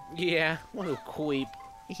 right? Yeah, what a queep.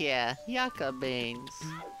 Yeah, yucca beans.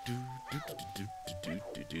 Do, do, do, do, do,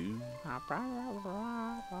 do, do.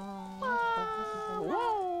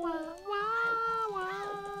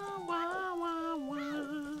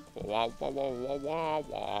 Wah wah wah wah wah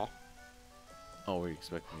wah. Oh, were you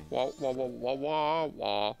expecting me? Wah wah wah wah wah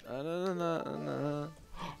wah. No.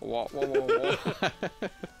 Wah wah wah wah.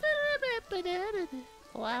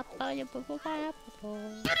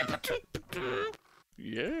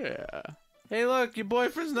 Yeah. Hey, look, your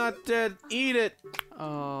boyfriend's not dead. Eat it.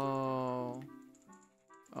 Oh.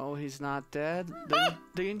 Oh, he's not dead?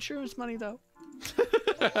 The insurance money, though.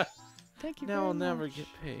 Thank you Now very I'll never much. get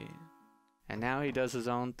paid. And now he does his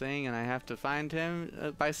own thing, and I have to find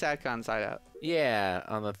him by Satcon's hideout. Yeah,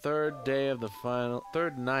 on the third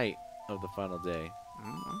night of the final day.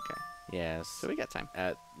 Oh, okay. Yes. So we got time.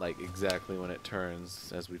 At like exactly when it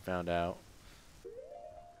turns, as we found out.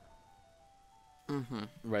 Mm-hmm.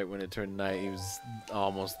 Right when it turned night, he was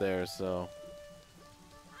almost there. So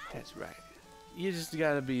That's right. you just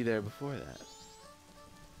gotta be there before that.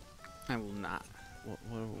 I will not.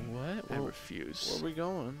 What? I Where refuse. are we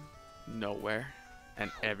going? Nowhere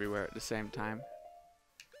and everywhere at the same time.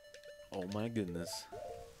 Oh my goodness.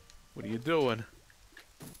 What are you doing?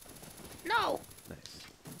 No. Nice.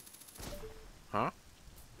 Huh?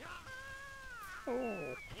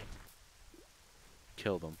 Oh.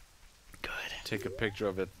 Killed him. Good. Take a picture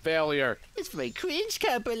of it. Failure. It's my cringe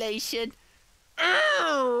compilation.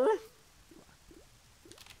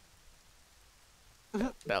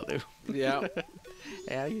 That'll do. Yeah.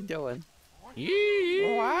 How you doing?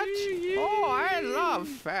 Yee. What? Oh, I love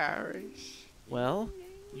fairies. Well,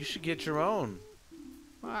 you should get your own.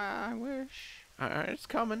 I wish. Alright, it's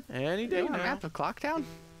coming any You day want to now. map the clock down?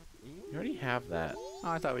 You already have that. Oh,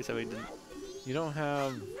 I thought we said we didn't. You don't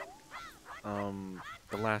have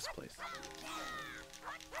the last place.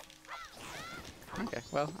 Okay,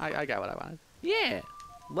 well, I got what I wanted. Yeah.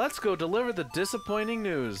 Let's go deliver the disappointing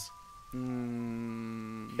news.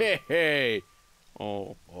 Hey, hey.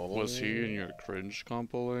 Oh, was he in your cringe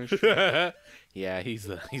compilation? Yeah, he's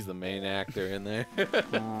the main actor in there.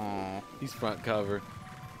 Oh, He's front cover.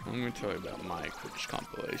 let me tell you about my cringe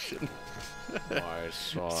compilation. I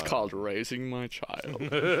saw It's called Raising My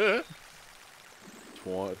Child.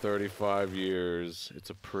 35 years. It's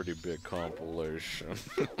a pretty big compilation.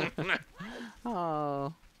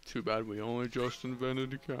 Oh. Too bad we only just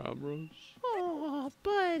invented the cameras. Oh,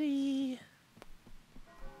 buddy.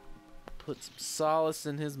 Put some solace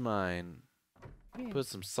in his mind. Put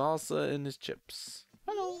some salsa in his chips.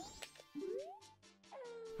 Hello.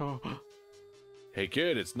 Oh, Hey,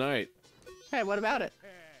 kid, it's night. Hey, what about it?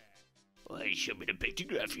 Why, show me the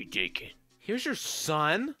pictograph you're taking. Here's your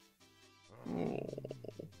son. oh.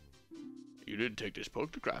 You didn't take this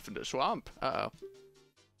photograph in the swamp. Uh-oh.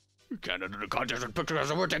 You can't enter the contest with pictures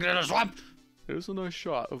that we're taking in the swamp. Here's a nice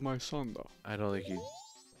shot of my son, though. I don't think he.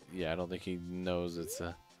 Yeah, I don't think he knows it's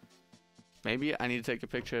a. Maybe I need to take a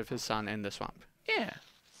picture of his son in the swamp. Yeah. Do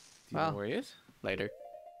you Well. know where he is? Later.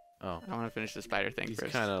 Oh, I want to finish the spider thing he's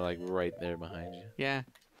first. kind of like right there behind you. Yeah.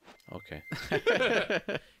 Okay.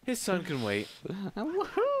 His son can wait.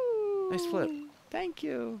 Woohoo! Nice flip. Thank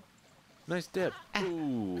you. Nice dip.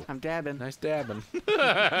 Ooh. I'm dabbing. Nice dabbing.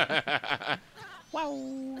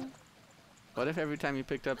 Wow. What if every time you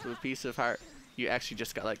picked up a piece of heart, you actually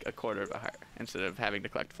just got like a quarter of a heart instead of having to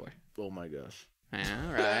collect 4? Oh my gosh.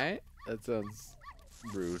 Yeah, right. That sounds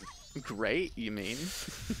rude. Great, you mean?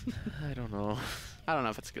 I don't know. I don't know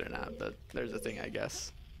if it's good or not, but there's a thing, I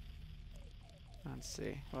guess. Let's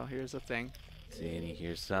see. Well, here's a thing. See, and you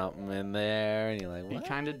hear something in there, and you're like, You what?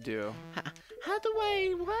 kind of do. How do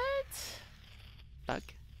I, what? Bug.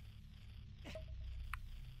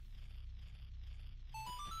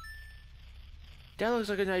 That looks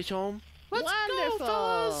like a nice home. Let's Wonderful. go,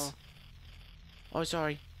 fellas. Oh,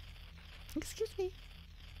 sorry. Excuse me.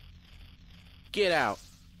 Get out.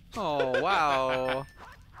 Oh, wow.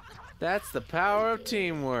 That's the power of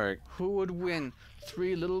teamwork. Who would win?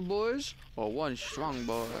 3 little boys or 1 strong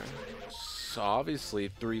boy? So obviously,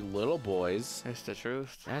 3 little boys. That's the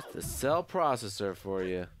truth. That's the cell processor for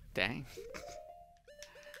you. Dang.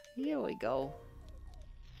 Here we go.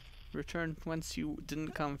 Return whence you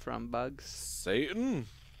didn't come from, Bugs. Satan.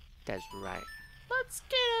 That's right. Let's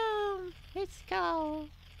get him. Let's go.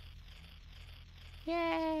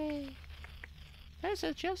 Yay. This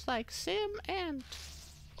is just like Sim and...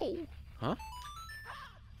 Oh. Huh?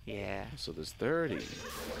 Yeah. So there's 30.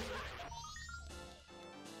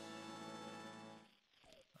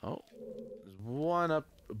 Oh. There's 1 up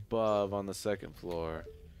above on the 2nd floor.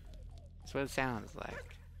 That's what it sounds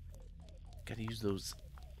like. Gotta use those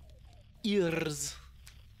ears.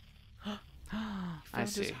 I Found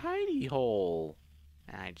his see. hidey hole.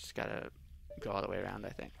 And I just gotta go all the way around, I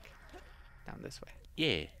think. Down this way.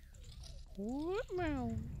 Yeah.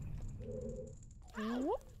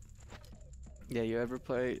 Yeah, you ever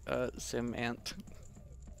play Sim Ant?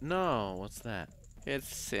 No, what's that? It's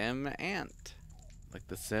Sim Ant. Like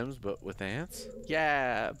The Sims, but with ants?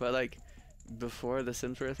 Yeah, but like before the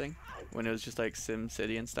Sims were a thing, when it was just like Sim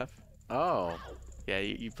City and stuff. Oh. Yeah,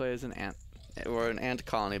 you play as an ant, or an ant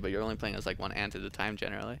colony, but you're only playing as like 1 ant at a time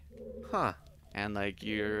generally. Huh. And like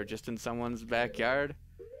you're just in someone's backyard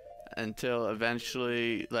until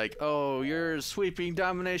eventually, like, oh, you're sweeping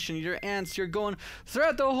domination, you're ants, you're going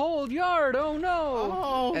throughout the whole yard, oh no!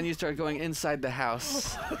 Oh. And you start going inside the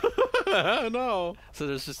house. No. So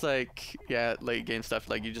there's just like, yeah, late game stuff,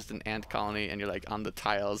 like you're just an ant colony and you're like on the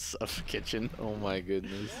tiles of the kitchen. Oh my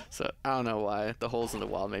goodness. So I don't know why. The holes in the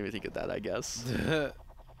wall made me think of that, I guess.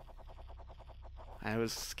 And it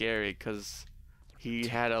was scary because he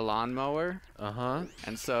had a lawnmower, Uh-huh.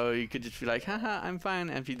 and so you could just be like, haha, I'm fine.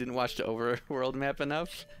 And if you didn't watch the overworld map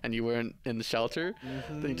enough and you weren't in the shelter,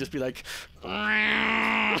 then you'd just be like,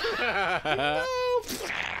 Oh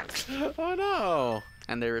no.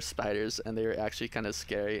 and there were spiders, and they were actually kind of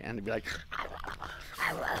scary, and it'd be like,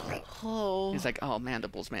 Oh. he's like, oh,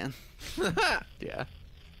 mandibles, man. Yeah.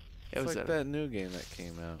 It It's was like that new game that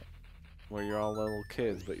came out where you're all little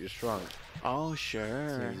kids but you're shrunk. Oh, So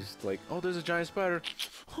sure. you're just like, oh, there's a giant spider.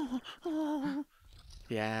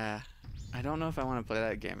 Yeah. I don't know if I want to play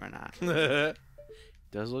that game or not.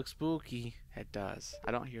 Does look spooky. It does.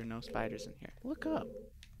 I don't hear no spiders in here. Look up.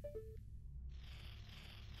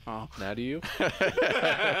 Oh. Now do you?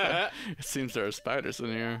 It seems there are spiders in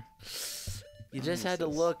here. You just had to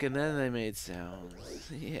look and then they made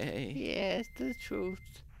sounds. Yay. Yes, the truth.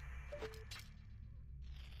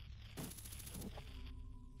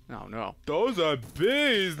 Oh no. Those are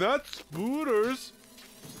bees, not spooters.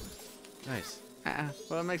 Nice.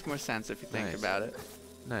 Well, it makes more sense if you think Nice. about it.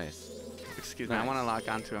 Nice. Excuse me, I want to lock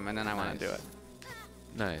onto him and then I want to do it.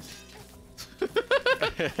 Nice.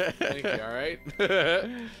 Thank you, alright?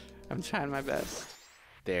 I'm trying my best.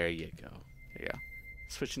 There you go. There you go.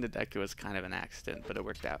 Switching to Deku was kind of an accident, but it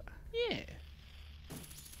worked out. Yeah.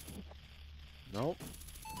 Nope.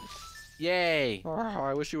 Yay. Oh,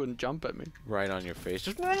 I wish you wouldn't jump at me. Right on your face.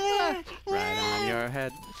 Just Right on your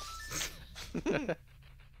head.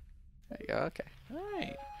 There you go, okay.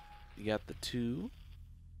 Alright. You got the two.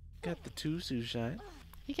 Got the two Sushine.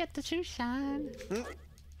 You get the two shine.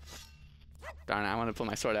 Darn it, I want to pull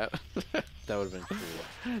my sword out. That would have been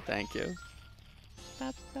cool. Thank you.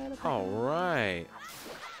 Alright.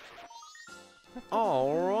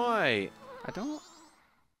 Alright. I don't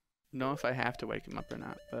know if I have to wake him up or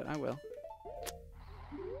not, but I will.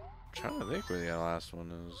 Trying to think where the last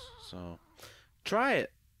one is, so try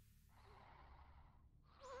it.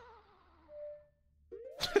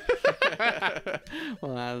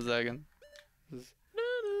 Hold on a second.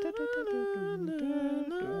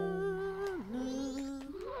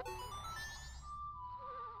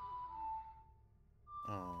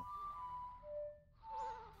 Oh.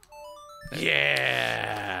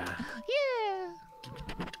 Yeah. Yeah.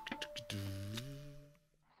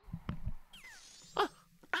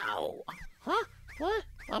 Ow. Huh? What?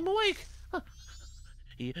 I'm awake. Huh.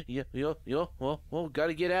 Whoa,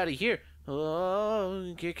 gotta get out of here. Oh,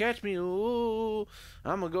 you can't catch me. Ooh,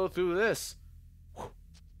 I'm gonna go through this.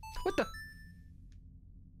 What the?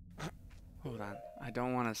 Hold on. I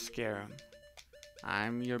don't want to scare him.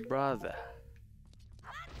 I'm your brother.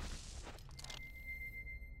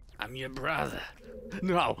 I'm your brother.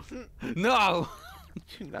 No. No.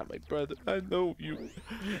 You're not my brother. I know you.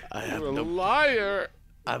 I You're a liar.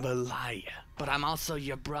 I'm a liar, but I'm also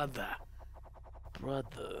your brother.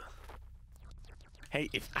 Brother. Hey,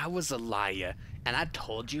 if I was a liar and I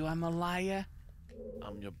told you I'm a liar,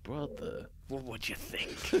 I'm your brother. what would you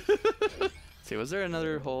think? See, was there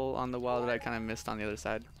another hole on the wall that I kind of missed on the other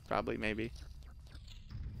side? Probably, maybe.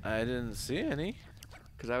 I didn't see any.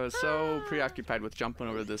 Because I was so preoccupied with jumping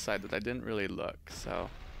over to this side that I didn't really look, so.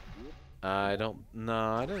 I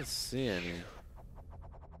didn't see any.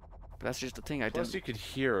 But that's just the thing, I Plus, didn't. you could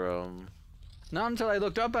hear them. Not until I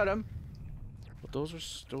looked up at him. But those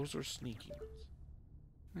were sneaky ones.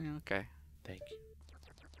 Yeah, okay. Thank you.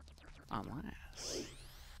 Unless.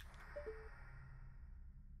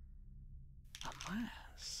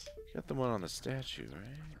 You got the one on the statue,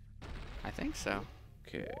 right? I think so.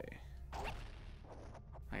 Okay.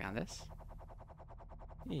 I got this.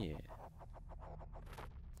 Yeah.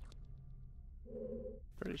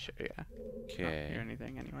 Pretty sure, yeah. Don't Okay. hear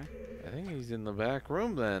anything anyway. I think he's in the back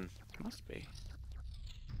room then. Must be.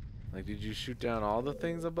 Like, did you shoot down all the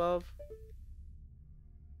things above?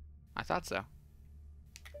 I thought so.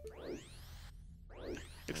 Well,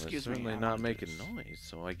 Excuse they're me. certainly I not wanted to making just- noise,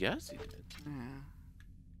 so I guess he did. Yeah.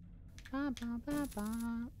 Ba, ba, ba,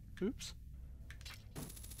 ba. Oops.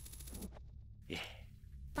 Yeah.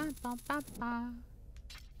 Ba, ba, ba, ba.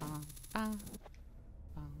 Ba, ba.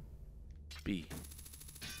 B.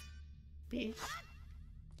 Bee.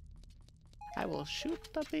 I will shoot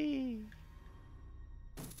the bee.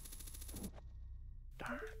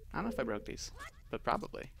 Darn. I don't know if I broke these, but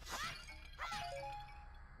probably.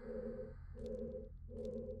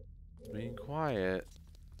 Being quiet.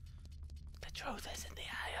 The truth is in the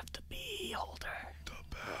eye of the beholder. The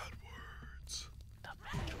bad words. The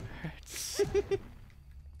bad words.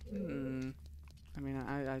 I mean,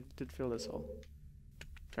 I did fill this hole.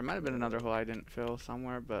 There might have been another hole I didn't fill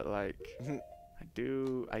somewhere, but like, I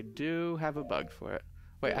do have a bug for it.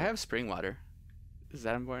 Wait, I have spring water. Is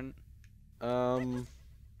that important? No.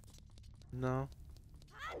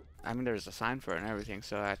 I mean, there's a sign for it and everything,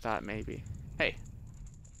 so I thought maybe. Hey,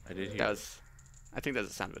 I did hear. that was. I think that's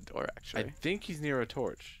the sound of a door, I actually. think he's near a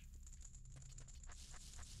torch.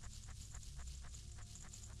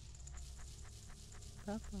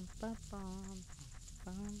 Ba, ba, ba, ba.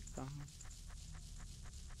 Ba, ba.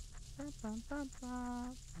 Ba, ba, ba,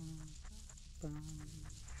 ba.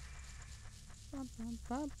 Ba, ba,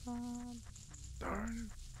 ba, ba. Darn.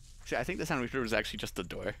 See, I think the sound we heard was actually just the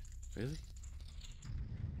door. Really?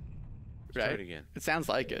 Try Right? it again. It sounds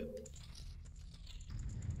like it.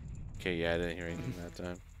 Okay, yeah, I didn't hear anything that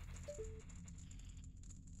time.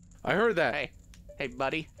 I heard that. Hey. Hey,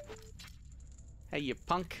 buddy. Hey, you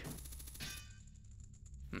punk.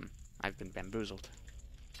 I've been bamboozled.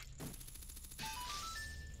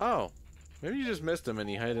 Oh, maybe you just missed him and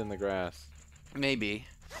he hid in the grass. Maybe.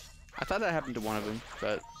 I thought that happened to one of them,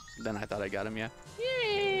 but then I thought I got him, yeah.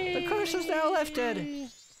 Yay! The curse is now lifted!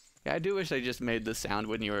 Yeah, I do wish they just made the sound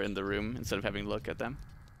when you were in the room instead of having to look at them.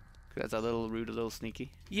 'Cause that's a little rude, a little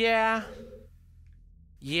sneaky. Yeah.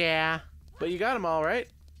 Yeah. But you got him all right.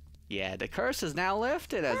 Yeah, the curse is now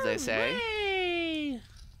lifted, as they say. Hooray!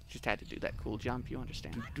 Just had to do that cool jump, you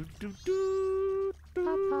understand.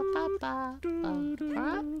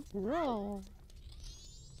 Roll.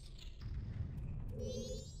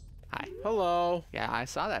 Hi. Hello. Yeah, I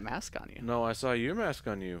saw that mask on you. No, I saw your mask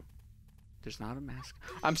on you. There's not a mask.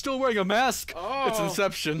 I'm still wearing a mask! Oh. It's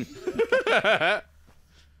Inception.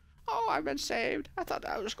 Oh, I've been saved. I thought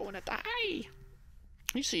I was going to die.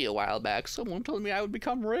 You see, a while back, someone told me I would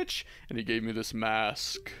become rich, and he gave me this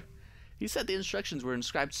mask. He said the instructions were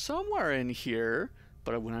inscribed somewhere in here,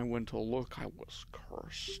 but when I went to look, I was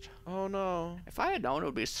cursed. Oh no. If I had known it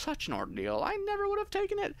would be such an ordeal, I never would have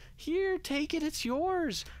taken it. Here, take it, it's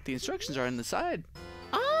yours. The instructions are in the side.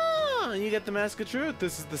 Ah, you get the mask of truth.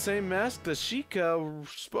 This is the same mask that Sheikah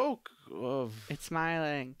spoke of. It's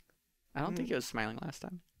smiling. I don't think it was smiling last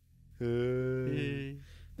time.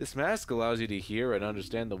 This mask allows you to hear and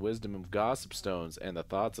understand the wisdom of gossip stones and the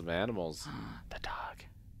thoughts of animals. The dog.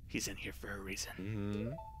 He's in here for a reason. Mm-hmm.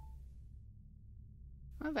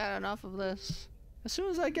 I've had enough of this. As soon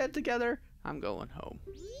as I get together, I'm going home.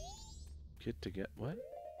 Get to get what?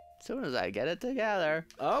 As soon as I get it together,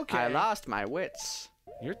 Okay. I lost my wits.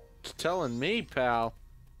 You're telling me, pal.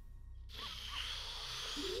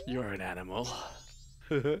 You're an animal.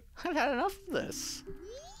 I've had enough of this.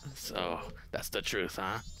 So, that's the truth,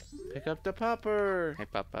 huh? Pick up the popper. Hey,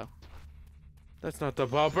 Puppo. That's not the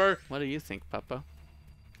popper. What do you think, Puppo?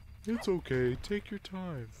 It's okay. Take your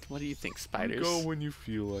time. What do you think, spiders? Go when you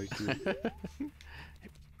feel like it.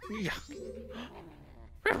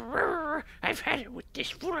 I've had it with this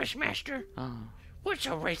forest master. Oh. What's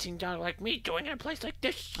a racing dog like me doing in a place like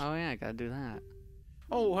this? Oh, yeah, I gotta do that.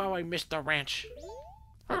 Oh, how I miss the ranch.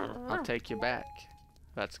 I'll take you back.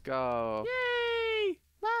 Let's go. Yay!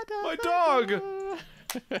 My dog.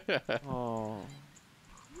 Oh.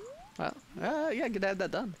 Well, yeah, I could have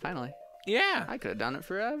that done, finally. Yeah. I could have done it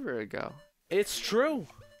forever ago. It's true.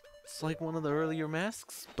 It's like one of the earlier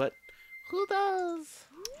masks, but who does?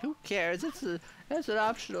 Who cares? It's an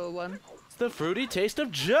optional one. It's the fruity taste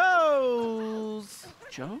of Joe's.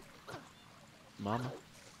 Joe? Mama.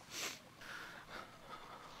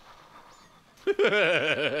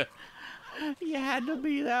 You had to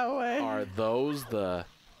be that way. Are those the...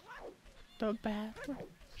 The bathroom.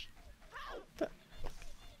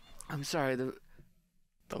 I'm sorry, those?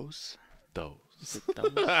 Those. Is it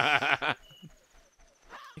those? I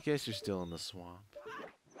guess you're still in the swamp.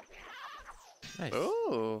 Nice.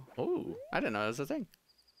 Oh, Oh. I didn't know that was a thing.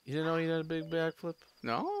 You didn't know he did a big backflip?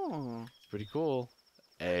 No. It's pretty cool.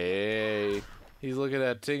 Hey. He's looking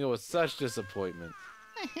at Tingle with such disappointment.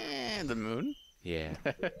 The moon? Yeah.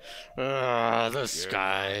 The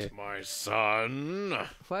sky. My son.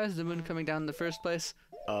 Why is the moon coming down in the first place?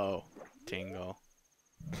 Oh, Tingle.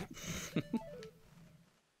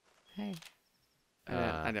 Hey.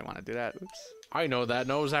 I didn't want to do that. Oops. I know that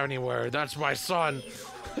nose anywhere. That's my son.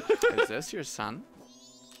 Is this your son?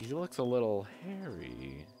 He looks a little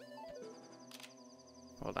hairy.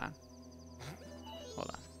 Hold on. Hold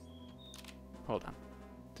on. Hold on.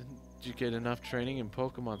 Didn't you get enough training in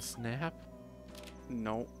Pokemon Snap?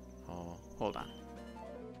 No. Oh. Hold on.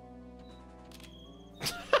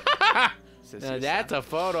 Is this Now your that's son? a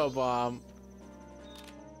photo bomb.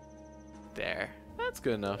 There. That's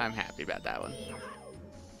good enough. I'm happy about that one.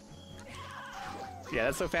 Yeah,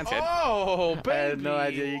 that's so fancy. Oh, baby. I had no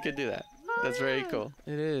idea you could do that. That's very cool.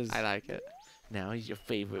 It is. I like it. Now he's your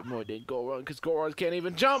favorite more than Goron, because Goron can't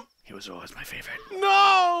even jump. He was always my favorite.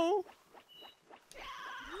 No!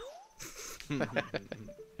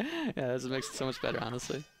 Yeah, this makes it so much better,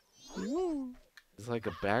 honestly. It's like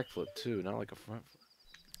a backflip, too, not like a front flip.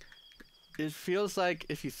 It feels like,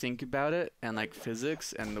 if you think about it, and like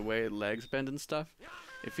physics and the way legs bend and stuff,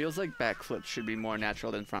 it feels like backflips should be more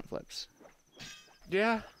natural than front flips.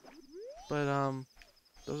 Yeah. But,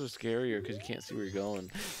 those are scarier because you can't see where you're going.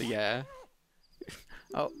 Yeah.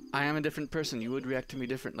 Oh, I am a different person. You would react to me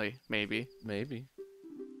differently, maybe. Maybe.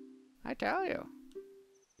 I tell you.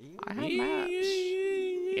 I have maps.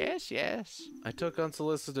 Yes, yes. I took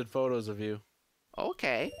unsolicited photos of you.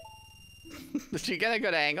 Okay. Did you get a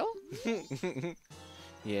good angle?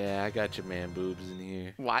 Yeah, I got your man boobs in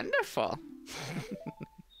here. Wonderful.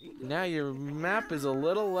 Now your map is a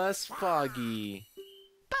little less foggy.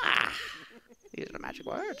 Bah! These are the magic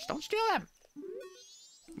words. Don't steal them.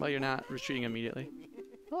 Well, you're not retreating immediately.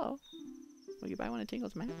 Hello. Will you buy one of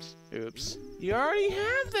Tingle's maps? Oops. You already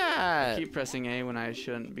have that. I keep pressing A when I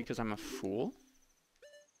shouldn't because I'm a fool.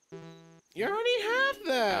 You already have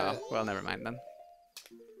that. Oh, well, never mind then.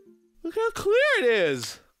 Look how clear it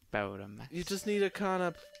is. About a mess. You just need a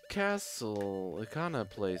Kana castle, a Kana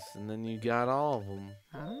place, and then you got all of them.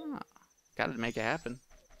 Ah, gotta make it happen.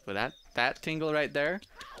 But that Tingle right there,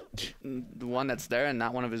 the one that's there and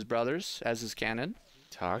not one of his brothers as his canon.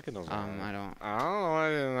 Talking about. I don't know what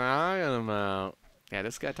you're talking about. Yeah,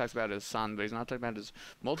 this guy talks about his son, but he's not talking about his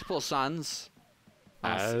multiple sons.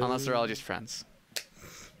 Unless they're all just friends.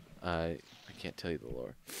 I can't tell you the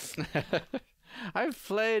lore. I've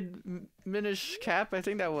played Minish Cap. I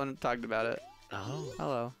think that one talked about it. Oh.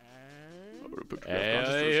 Hello.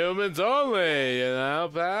 Hey, humans only, you know,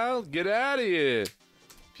 pal. Get out of here.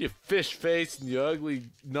 You fish face and you ugly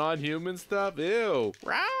non-human stuff. Ew.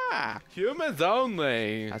 Rah! Humans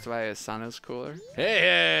only. That's why his son is cooler.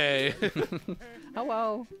 Hey, hey.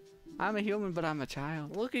 Hello. I'm a human, but I'm a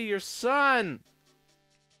child. Look at your son.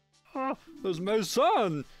 Oh, there's my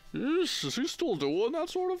son. Is he still doing that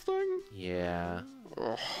sort of thing? Yeah.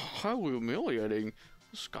 Oh, how humiliating.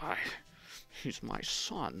 This guy, he's my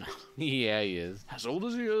son. Yeah, he is. As old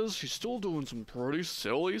as he is, he's still doing some pretty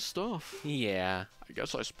silly stuff. Yeah. I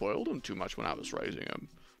guess I spoiled him too much when I was raising him.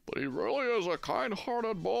 But he really is a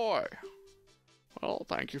kind-hearted boy. Well,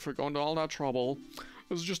 thank you for going to all that trouble.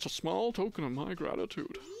 This is just a small token of my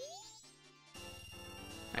gratitude.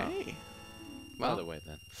 Hey. Well, Other way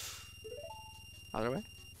then. Other way?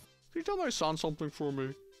 Could you tell my son something for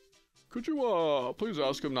me? Could you, please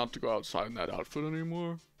ask him not to go outside in that outfit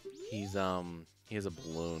anymore? He has a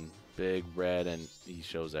balloon, big red, and he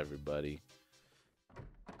shows everybody.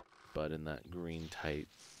 But in that green tight.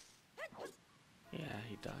 Yeah,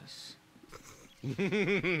 he does.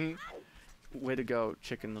 Way to go,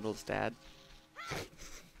 Chicken Little's dad.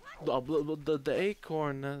 The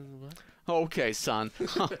acorn. What? Okay, son.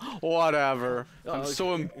 Whatever. I'm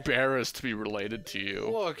so embarrassed to be related to you.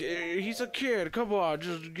 Look, he's a kid. Come on,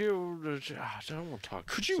 just give him the I don't want to talk.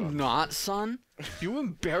 Could you not, son? You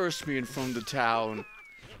embarrassed me in front of the town.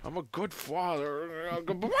 I'm a good father.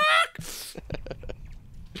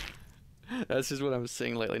 That's just what I'm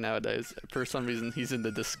seeing lately nowadays. For some reason, he's in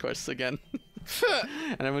the discourse again.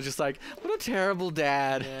 And everyone's just like, what a terrible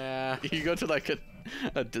dad. Yeah. You go to like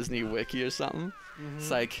a Disney wiki or something. It's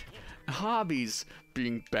like, hobbies,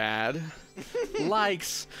 being bad.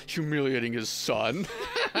 Likes, humiliating his son.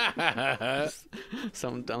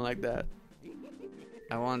 Something dumb like that.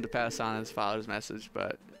 I wanted to pass on his father's message,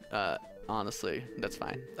 but honestly, that's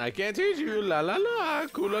fine. I can't teach you. La la la.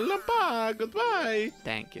 Kula la pa. Goodbye.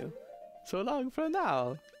 Thank you. So long for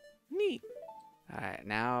now. Neat. Alright,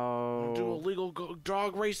 now... Do illegal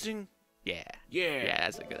dog racing? Yeah. Yeah. Yeah,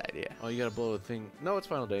 that's a good idea. Oh, you gotta blow a thing. No, it's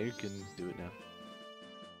final day. You can do it now.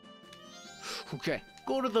 Okay.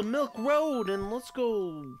 Go to the Milk Road and let's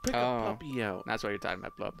go pick a Oh. puppy out. That's what you're talking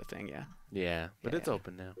about, blow up the thing, yeah. Yeah, but it's Yeah.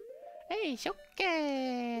 open now. Hey, it's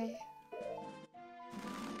okay.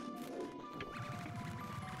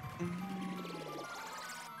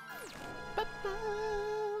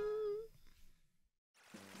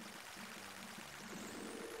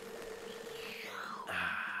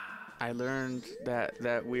 I learned that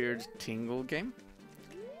that weird Tingle game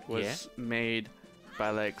was made by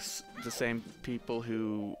like the same people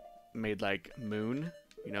who made like Moon.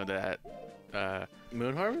 You know that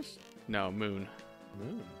Moon Harvest? no, Moon.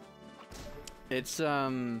 Moon. It's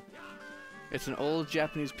an old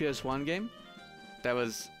Japanese PS1 game that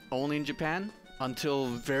was only in Japan until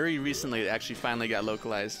very recently it actually finally got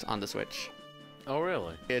localized on the Switch. Oh,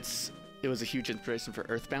 really? It was a huge inspiration for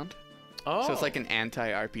Earthbound. Oh. So it's like an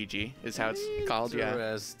anti-RPG is how it's called, yeah.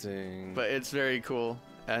 Interesting. But it's very cool.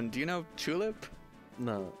 And do you know Tulip?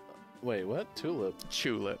 No. Wait, what? Tulip?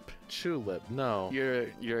 Tulip. Tulip. No.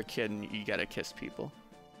 You're a kid and you gotta kiss people.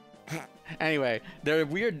 Anyway, they're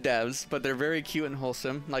weird devs, but they're very cute and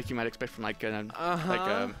wholesome, like you might expect from like an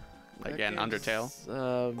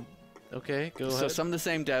Undertale. Okay, go So ahead. some of the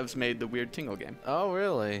same devs made the weird Tingle game. Oh,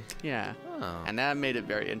 really? Yeah. Oh. And that made it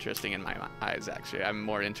very interesting in my eyes, actually. I'm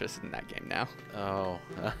more interested in that game now. Oh.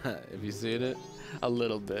 Have you seen it? A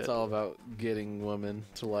little bit. It's all about getting women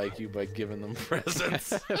to like you by giving them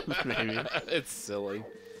presents. Maybe. It's silly.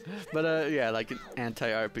 But yeah, like an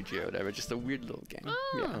anti-RPG or whatever. Just a weird little game.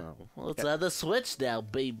 Yeah. Well, it's on the Switch now,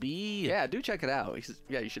 baby. Yeah, do check it out.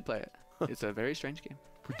 Yeah, you should play it. It's a very strange game.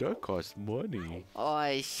 But that costs money.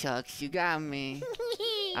 Oh, shucks, you got me.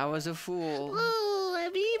 I was a fool. Ooh,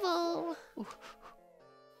 I'm evil.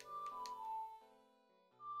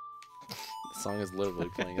 The song is literally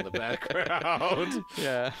playing in the background.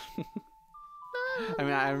 Yeah. I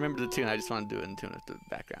mean, I remember the tune. I just want to do it in tune with the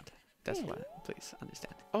background. That's why. Please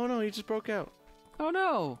understand. Oh no, he just broke out. Oh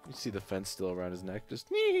no! You see the fence still around his neck. Just.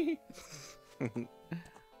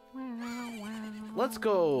 Let's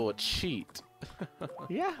go cheat.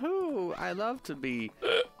 Yahoo! I love to be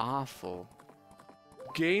awful.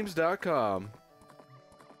 Games.com.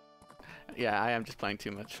 Yeah, I am just playing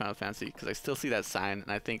too much Final Fantasy because I still see that sign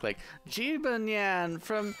and I think like Jibanyan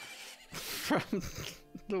from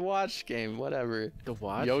the Watch game, whatever. The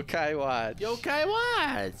what? Yokai Watch. Yokai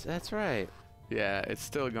Watch. That's right. Yeah, it's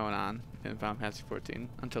still going on in Final Fantasy 14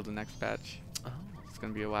 until the next patch. Oh. It's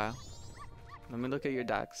gonna be a while. Let me look at your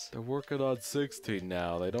docs. They're working on 16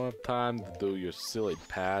 now. They don't have time to do your silly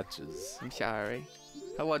patches. I'm sorry.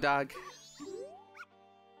 Hello, dog.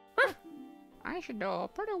 I should do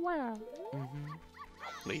pretty well.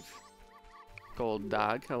 Leave. Gold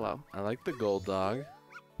dog. Hello. I like the gold dog.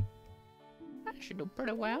 I should do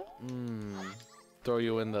pretty well. Throw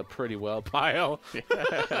you in the pretty well pile.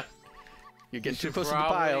 You're getting too should close to the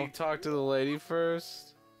probably pile. talk to the lady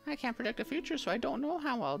first. I can't predict the future, so I don't know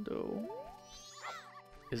how I'll do.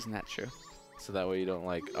 Isn't that true? So that way you don't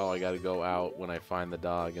like, oh, I gotta go out when I find the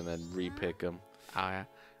dog and then re-pick him. Oh yeah.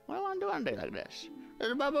 What do I do on a day like this?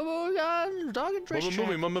 There's a Baba Booey, dog and race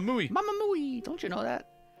track. Mama Mooey. Mama Mooey, don't you know that?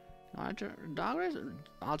 Dog race?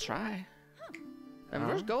 I'll try. And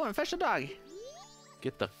first go and fetch the doggy.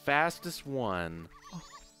 Get the fastest one.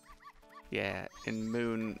 Yeah. In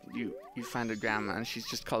Moon, you find a grandma and she's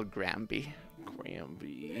just called Gramby.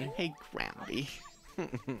 Gramby. Hey, Gramby.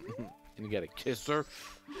 And you gotta kiss her.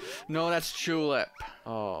 No, that's Tulip.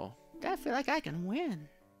 Oh, I feel like I can win.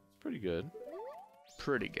 it's pretty good.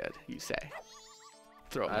 Pretty good, you say.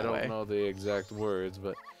 Throw it I away. don't know the exact words,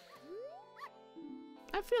 but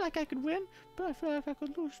I feel like I could win, but I feel like I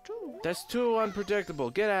could lose too. that's too unpredictable.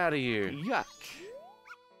 Get out of here. Yuck.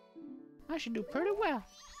 I should do pretty well.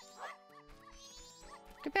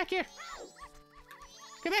 Get back here.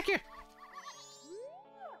 Get back here.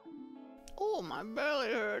 Oh, my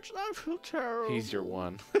belly hurts. I feel terrible. He's your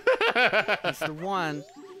one. It's the one.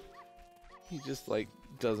 He just like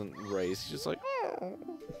doesn't race. He's just like,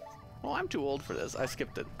 Oh, I'm too old for this. I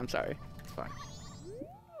skipped it. I'm sorry. it's fine.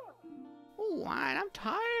 Oh, wine. I'm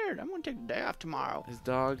tired. I'm gonna take a day off tomorrow. His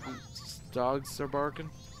dogs are barking.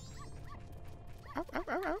 Arf, arf,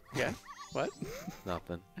 arf, arf. Yeah. What?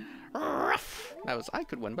 Nothing. Ruff. That was, I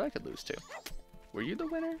could win, but I could lose too. Were you the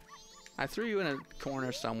winner? I threw you in a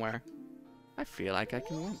corner somewhere. I feel like I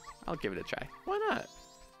can win. I'll give it a try. Why not?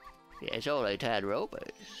 Yeah, it's all right, Tad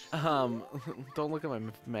Ropers. Don't look at my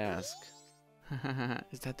mask.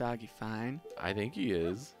 Is that doggy fine? I think he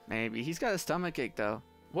is. Maybe. He's got a stomach ache though.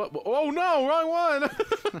 What? Oh no, wrong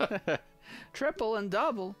one. Triple and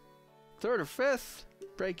double. Third or fifth.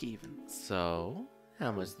 Break even. So,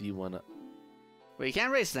 how much do you wanna? Well, you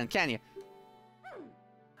can't race then, can you?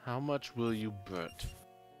 How much will you bet?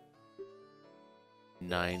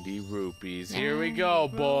 90 rupees. Here we go,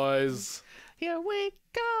 boys. Here we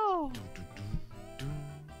go.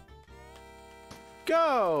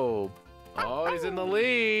 Go! Oh, he's in the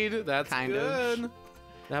lead. That's Kind good. of.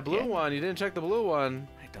 That blue Yeah. one, you didn't check the blue one.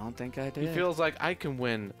 I don't think I He did. feels like I can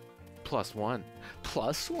win +1.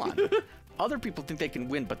 +1. Other people think they can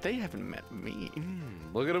win, but they haven't met me.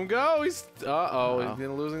 Look at him go. He's Uh-oh. he's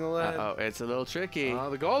losing the lead. Uh-oh, it's a little tricky.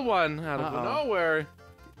 The gold one out of Uh-oh. nowhere.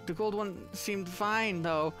 The gold one seemed fine,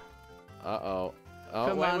 though. Uh-oh. Oh,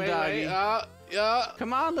 Come wait, on, wait, doggy. wait. Yeah.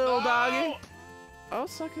 Come on, little doggy. Oh,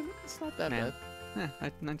 it's not that Man. bad. Yeah,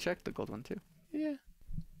 I checked the gold one, too. Yeah.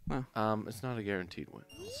 Well. It's not a guaranteed win.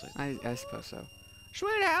 I'll say. I suppose so.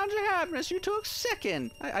 Sweet hounds of happiness, you took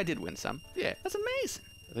second. I did win some. Yeah. That's amazing.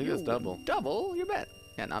 I think You it's double. Double, you bet.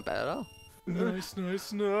 Yeah, not bad at all. Nice,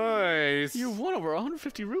 nice, nice. You won over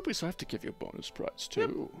 150 rupees, so I have to give you a bonus prize,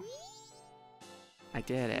 too. I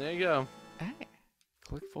did it. There you go. Hey.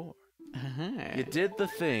 Click 4. Uh-huh. You did the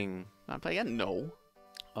thing. Want to play again? No.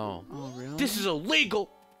 Oh. Oh, really? This is illegal.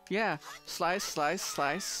 Yeah. Slice, slice,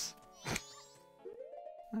 slice.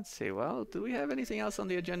 Let's see. Well, do we have anything else on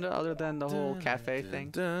the agenda other than the whole cafe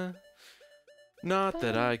thing? Not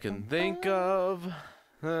that I can think of.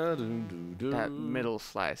 That middle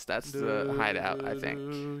slice. That's the hideout, I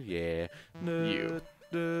think. Yeah. You.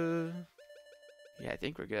 Yeah, I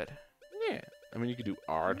think we're good. Yeah. I mean, you could do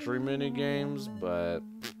archery mini games, but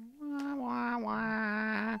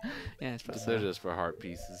Yeah, I suppose they're so. just for heart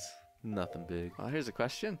pieces. Nothing big. Well, here's a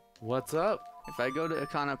question. What's up? If I go to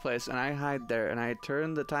Ikana Place and I hide there and I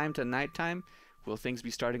turn the time to nighttime, will things be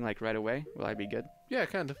starting like right away? Will I be good? Yeah,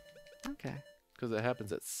 kind of. Okay. Because it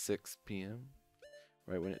happens at 6 p.m.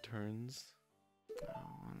 Right when it turns.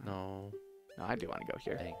 No. No, I do want to go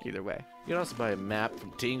here. Thank Either way. You can also buy a map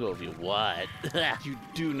from Tingle if you want. You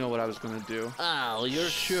do know what I was going to do. Oh, you're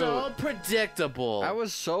Shoot. so predictable. I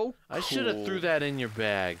was so I should have cool. threw that in your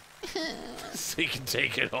bag. So you can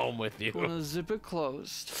take it home with you. I'm gonna zip it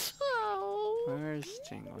closed. Oh. Where's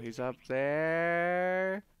Tingle? He's up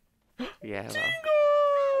there. Yeah, hello.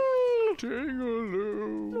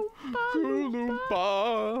 Tingaloo,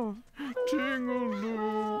 Koolumpa,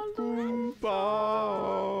 Tingaloo, Koompa.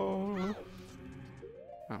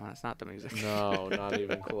 Oh, that's not the music. No, not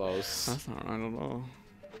even close. That's not. I don't know.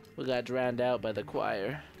 We got drowned out by the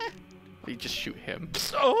choir. You just shoot him.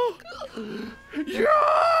 Oh! Yeah!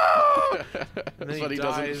 That's what he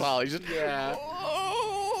doesn't fall. He just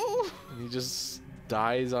He just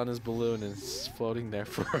dies on his balloon and is floating there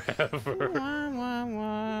forever. Wah, wah,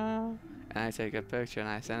 wah. And I take a picture and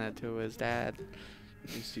I send it to his dad.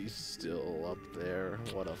 He's still up there.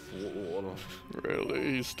 What a fool.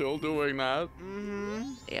 Really? He's still doing that?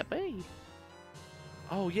 Mm-hmm. Yeah, buddy.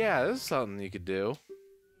 Oh yeah, this is something you could do.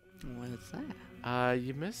 What's that?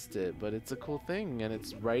 You missed it, but it's a cool thing, and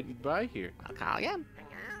it's right by here. I'll call again.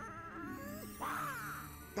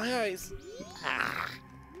 My eyes.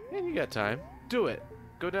 And you got time. Do it.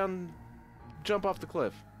 Go down, jump off the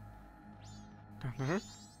cliff.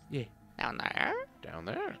 Yeah. Down there? Down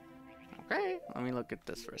there. Okay. Let me look at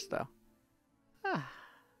this first, though. Ah,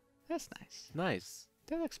 that's nice. Nice.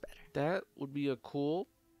 That looks better. That would be a cool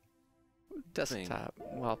Desktop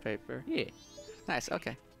wallpaper. Yeah. Nice.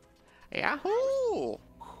 Okay. Yahoo!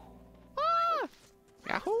 Ah!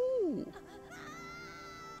 Yahoo!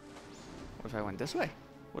 What if I went this way?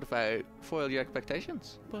 What if I foiled your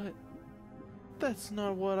expectations? But that's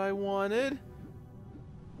not what I wanted.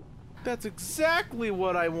 That's exactly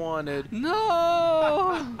what I wanted.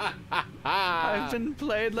 No! I've been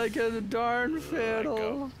played like a darn fiddle.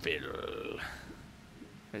 Like a fiddle.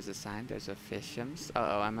 There's a sign. There's a fishums.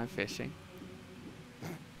 Uh-oh, am I fishing?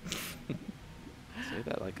 Say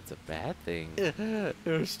that like it's a bad thing.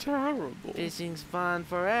 It's terrible. Fishing's fun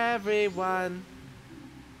for everyone.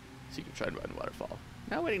 So you can try to ride waterfall.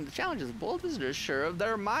 Now waiting the challenges of bold visitors sure of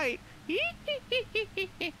their might.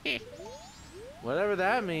 Whatever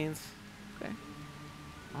that means. Okay.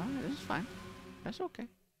 Alright, this is fine. That's okay.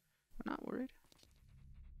 We're not worried.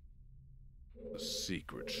 The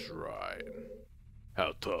secret shrine.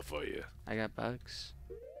 How tough are you? I got bugs.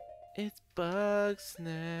 It's bug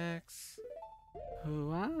snacks.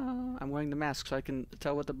 Wow. I'm wearing the mask so I can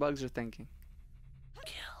tell what the bugs are thinking.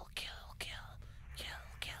 Kill, kill, kill, kill,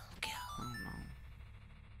 kill, kill. Oh no.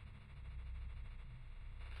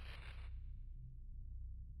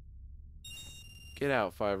 Get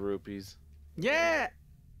out, 5 rupees. Yeah!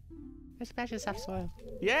 It's special soft soil.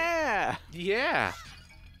 Yeah! Yeah.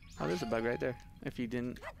 Oh, there's a bug right there. If you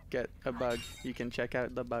didn't get a bug, you can check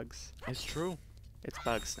out the bugs. It's true. It's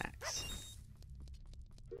bug snacks.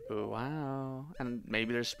 Oh, wow. And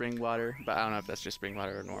maybe there's spring water, but I don't know if that's just spring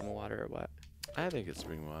water or normal water or what. I think it's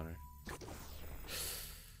spring water.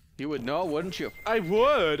 You would know, wouldn't you? I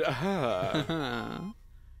would.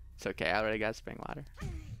 It's okay, I already got spring water.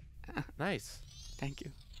 Nice. Thank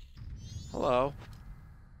you. Hello.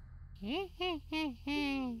 It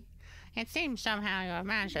seems somehow you have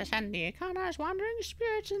managed to send the Ikana's wandering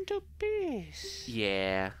spirits into peace.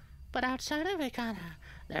 Yeah. But outside of Ikana,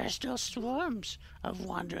 there are still swarms of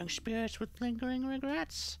wandering spirits with lingering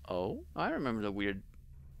regrets. Oh? I remember the weird...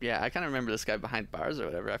 Yeah, I kind of remember this guy behind bars or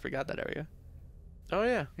whatever. I forgot that area. Oh,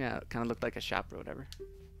 yeah. Yeah, it kind of looked like a shop or whatever.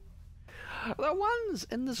 The ones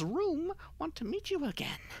in this room want to meet you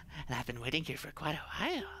again, and I've been waiting here for quite a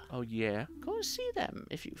while. Oh, yeah. Go see them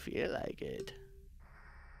if you feel like it.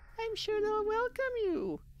 I'm sure they'll welcome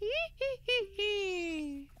you.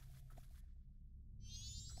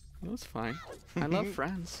 That's fine. I love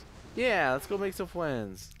friends. Yeah, let's go make some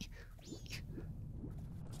friends.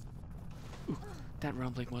 Ooh, that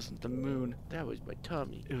rumbling wasn't the moon. That was my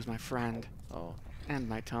tummy. It was my friend. Oh. And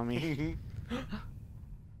my tummy.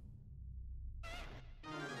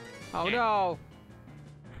 Oh no!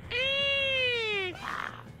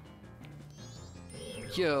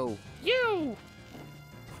 Yo! You!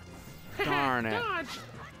 Darn it. Dodge!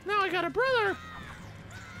 Now I got a brother!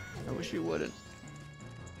 I wish you wouldn't.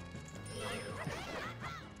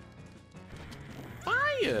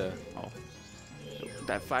 Fire! Oh.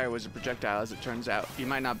 That fire was a projectile, as it turns out. You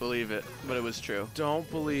might not believe it, but it was true. Don't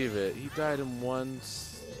believe it. He died in one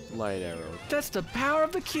light arrow. That's the power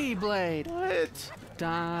of the Keyblade. What?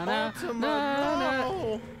 Da-na, Ultima, na,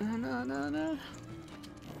 no! na, na, na, na.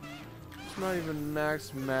 It's not even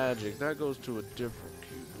max magic. That goes to a different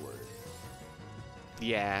Keyblade.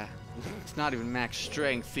 Yeah. It's not even max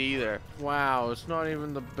strength either. Wow, it's not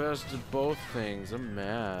even the best at both things. I'm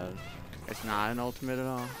mad. It's not an ultimate at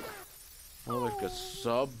all. More like a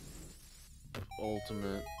sub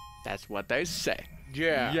ultimate. That's what they say.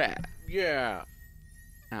 Yeah. Yeah. Yeah.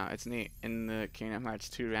 Now, it's neat. In the Kingdom Hearts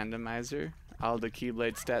 2 randomizer, all the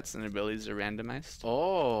Keyblade stats and abilities are randomized.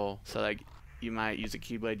 Oh. So, like, you might use a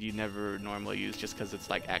Keyblade you never normally use just because it's,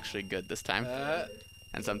 like, actually good this time.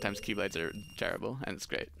 And sometimes Keyblades are terrible, and it's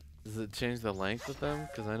great. Does it change the length of them?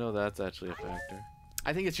 Because I know that's actually a factor.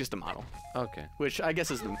 I think it's just a model, Okay. which I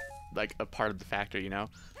guess is, like, a part of the factor, you know?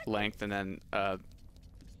 Length and then,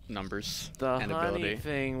 numbers The and honey ability.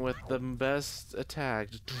 thing with the best attack.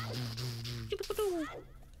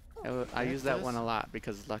 I use that one a lot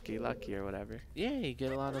because lucky or whatever. Yeah, you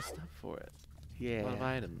get a lot of stuff for it. Yeah. A lot of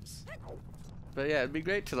items. But yeah, it'd be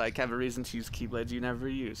great to like have a reason to use Keyblades you never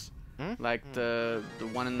use. Like the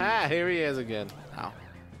one in Ah, here he is again. oh.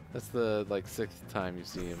 That's the like 6th time you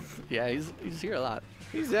see him. Yeah, he's here a lot.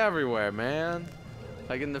 He's everywhere, man.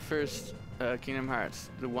 Like in the first Kingdom Hearts,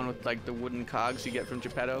 the one with like the wooden cogs you get from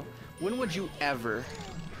Geppetto. When would you ever?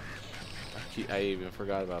 I even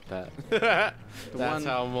forgot about that. That's one-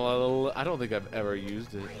 how I don't think I've ever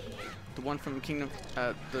used it. The one from Kingdom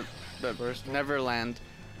the First one? Neverland.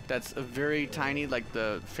 That's a very tiny, like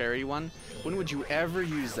the fairy one. When would you ever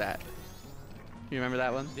use that? You remember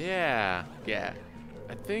that one? Yeah. Yeah,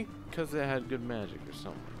 I think because it had good magic or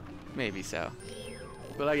something. maybe so.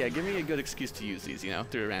 But like, yeah, give me a good excuse to use these, you know,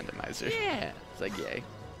 through a randomizer. Yeah. It's like, yay.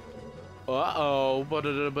 Uh-oh.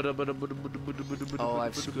 Oh,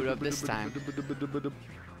 I've screwed up this time. Where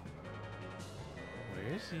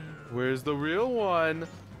is he? Where's the real one?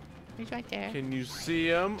 He's right there. Can you see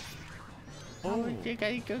him? Oh, you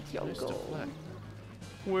gotta go. Nice deflect.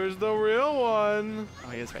 Where's the real one? Oh,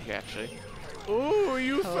 he is right here, actually. Ooh,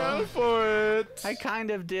 you fell for it. I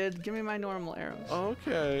kind of did. Give me my normal arrows.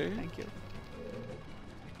 Okay. Thank you.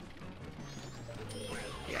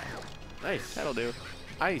 Yeah, Nice. that'll do.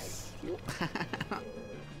 Ice.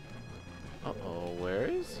 Uh-oh, where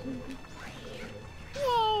is he?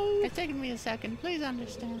 Whoa! It's taking me a second. Please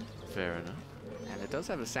understand. Fair enough. And it does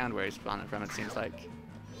have a sound where he's spawning from, it seems like.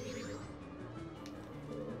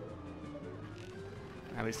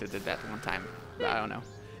 At least it did that one time. But I don't know.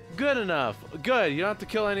 Good enough. Good. You don't have to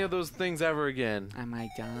kill any of those things ever again. Am I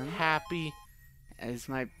done? Happy. Is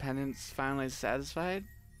my penance finally satisfied?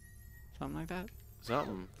 Something like that?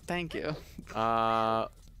 Something. Thank you.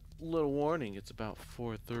 Little warning. It's about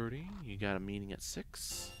 4:30. You got a meeting at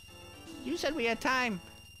 6. You said we had time.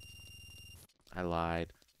 I lied.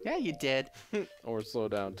 Yeah, you did. Or slow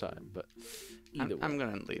down time, but either way. I'm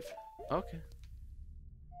gonna leave. Okay.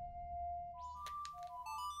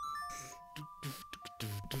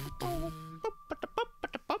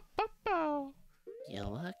 You're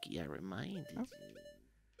lucky I reminded you.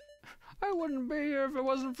 I wouldn't be here if it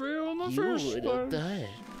wasn't for you in the You first would have place. died.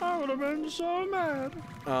 I would have been so mad.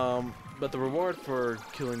 But the reward for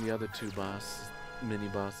killing the other 2 mini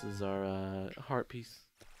bosses are heart piece.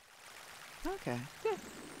 Okay.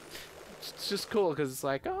 It's just cool because it's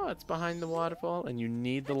like, oh, it's behind the waterfall, and you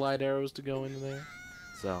need the light arrows to go in there.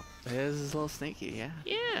 So. It is a little sneaky, yeah.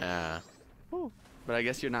 Yeah. But I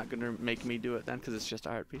guess you're not gonna make me do it then, because it's just a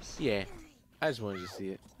heart piece. Yeah. I just wanted you to see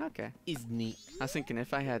it. Okay. It's neat. I was thinking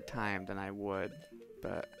if I had time, then I would.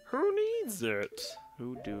 But Who needs it?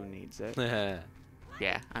 who needs it? He's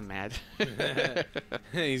Yeah, I'm mad.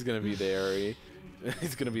 gonna be there early.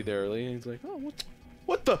 He's gonna be there early, and he's like, oh,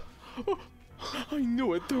 what the? Oh, I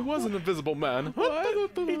knew it. There was an invisible man.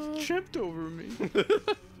 What? He tripped over me.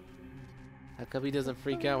 How come he doesn't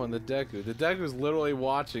freak out when the Deku's literally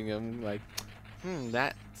watching him like,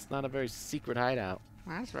 that's not a very secret hideout.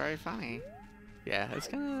 That's very funny. Yeah, it's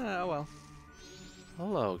kind of, oh well.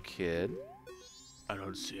 Hello, kid. I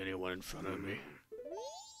don't see anyone in front of me.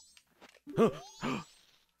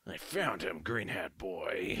 I found him, green hat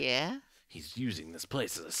boy. Yeah? He's using this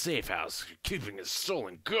place as a safe house, keeping his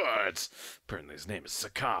stolen goods. Apparently his name is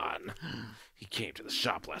Sakan. He came to the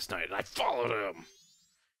shop last night and I followed him.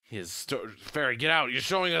 Fairy, get out. You're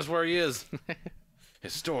showing us where he is.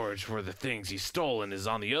 His storage for the things he's stolen is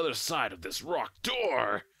on the other side of this rock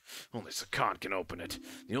door. Only Sakan can open it.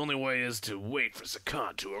 The only way is to wait for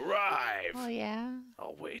Sakan to arrive. Oh, yeah?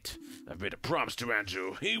 I'll wait. I've made a promise to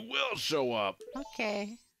Andrew. He will show up.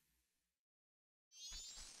 Okay.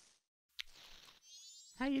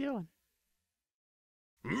 How you doing?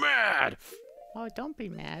 Mad! Oh, don't be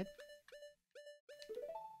mad.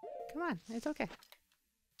 Come on, it's okay.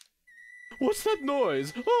 What's that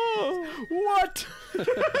noise? Oh, What?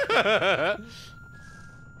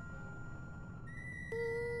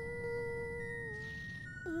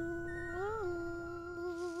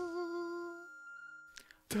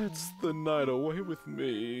 that's the night away with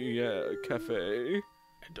me, Cafe. I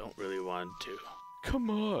don't really want to. Come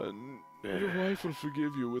on. Your wife will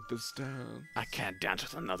forgive you with this dance. I can't dance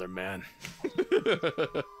with another man.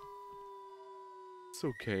 It's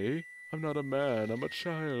okay. I'm not a man, I'm a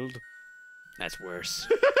child. That's worse.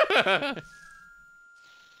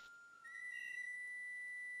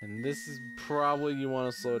 And this is probably you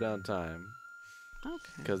want to slow down time.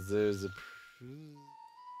 Okay. Because there's a...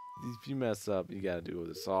 If you mess up, you gotta do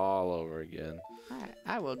this all over again. Alright,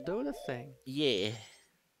 I will do the thing. Yeah.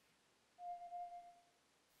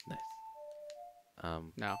 Nice.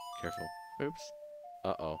 No. Careful. Oops.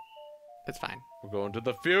 Uh-oh. It's fine. We're going to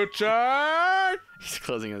the future! He's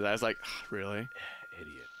closing his eyes like, really?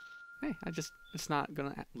 Idiot. Hey, it's not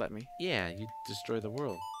gonna let me. Yeah, you destroy the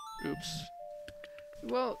world. Oops.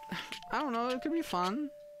 Well, I don't know. It could be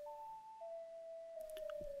fun.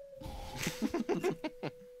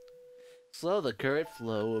 Slow the current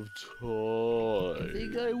flow of time. I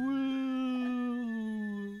think I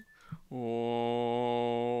will.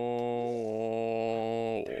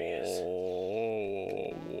 Oh. There he is.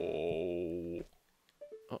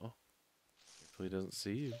 Uh-oh. Hopefully he doesn't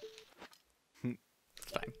see you.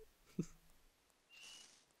 It's fine.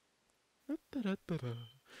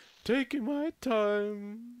 Taking my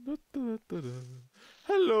time.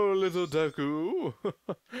 Hello, little Deku.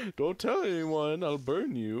 Don't tell anyone, I'll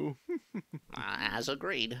burn you. As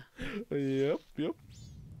agreed. Yep. I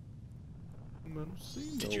don't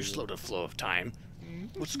see Did no you slow one. the flow of time?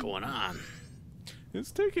 What's going on?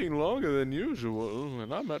 It's taking longer than usual,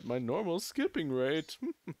 and I'm at my normal skipping rate.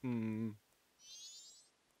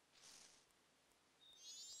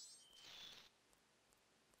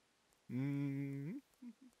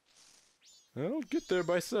 I'll get there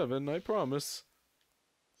by 7, I promise.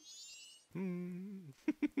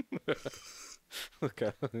 Look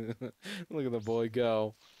at the boy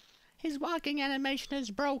go. His walking animation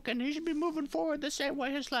is broken. He should be moving forward the same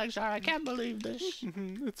way his legs are. I can't believe this.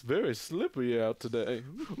 It's very slippery out today.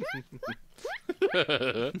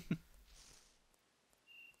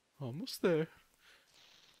 Almost there.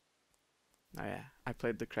 Oh yeah, I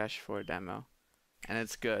played the Crash 4 demo, and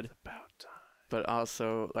it's good. About time. But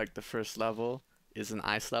also, like, the first level is an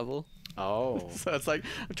ice level. Oh. So it's like,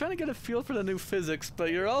 I'm trying to get a feel for the new physics, but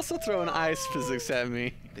you're also throwing ice physics at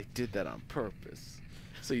me. They did that on purpose.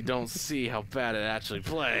 So you don't see how bad it actually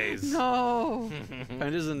plays. No! And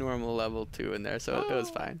there's a normal level too in there, so it was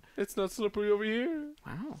fine. It's not slippery over here.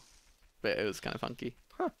 Wow. But it was kind of funky.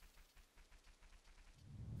 Let's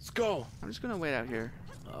go. I'm just gonna wait out here.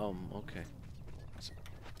 Okay.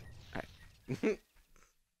 Alright.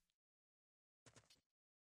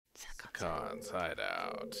 Khan's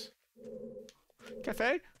hideout.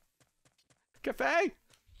 Cafe? Cafe?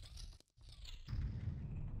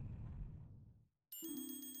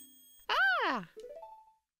 Ah!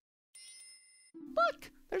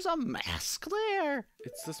 Look! There's a mask there!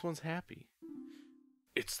 It's this one's happy.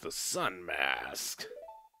 It's the sun mask.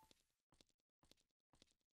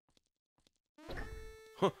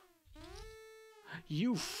 Huh.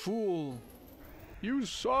 You fool. You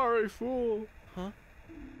sorry fool. Huh?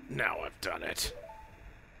 Now I've done it.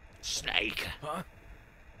 Snake! Huh?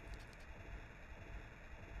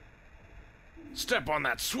 Step on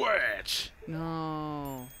that switch!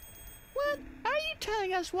 No. What? Are you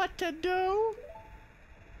telling us what to do?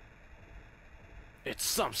 It's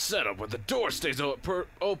some setup where the door stays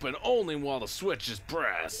open only while the switch is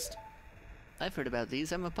pressed. I've heard about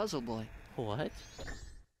these. I'm a puzzle boy. What?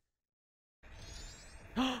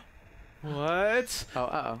 What? Oh,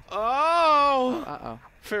 uh-oh. Oh! Uh-oh.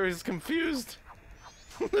 Fairy's confused.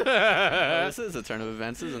 Oh, this is a turn of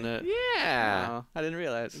events, isn't it? Yeah. Oh, I didn't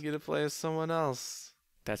realize. You get to play as someone else.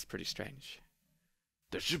 That's pretty strange.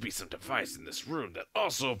 There should be some device in this room that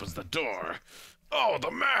also opens the door. Oh,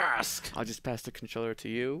 the mask! I'll just pass the controller to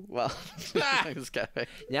you. Well, this cafe.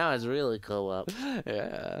 Now it's really co-op.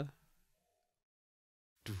 Yeah.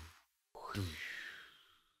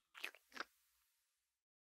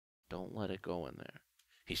 Don't let it go in there.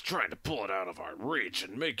 He's trying to pull it out of our reach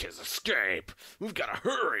and make his escape. We've got to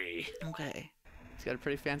hurry. Okay. It's got a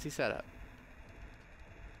pretty fancy setup.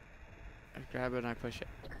 I grab it and I push it.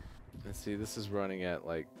 And see, this is running at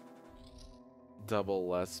like double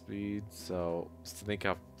less speed, so just think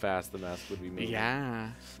how fast the mask would be moving. Yeah.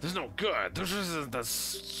 There's no good. This isn't the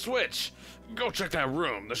switch. Go check that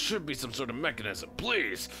room. There should be some sort of mechanism.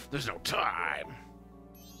 Please. There's no time.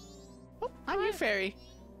 Oh, I'm your fairy.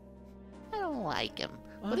 I don't like him.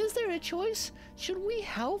 But is there a choice? Should we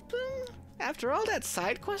help him? After all that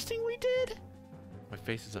side questing we did? My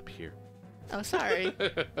face is up here. Oh, sorry.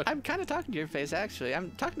 I'm kind of talking to your face, actually.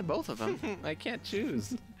 I'm talking to both of them. I can't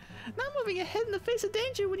choose. Not moving ahead in the face of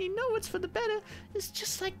danger when you know it's for the better is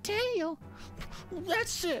just like Daniel.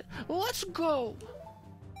 That's it. Let's go.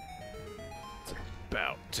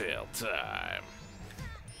 About tail time.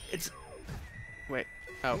 Wait.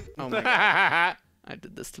 Oh my god. I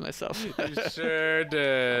did this to myself. You sure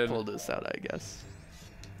did. Pull this out, I guess.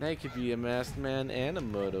 Now you could be a masked man and a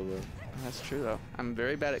murderer. That's true, though. I'm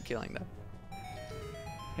very bad at killing, though.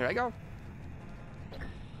 Here I go.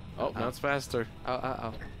 Oh, now it's faster. Oh,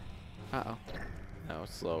 uh-oh. Uh-oh. Now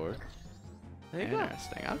it's slower. There you go.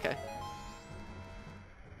 Interesting. Okay.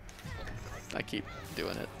 I keep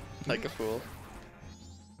doing it like a fool.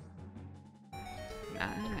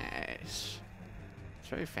 Nice. It's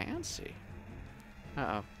very fancy.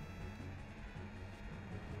 Uh-oh.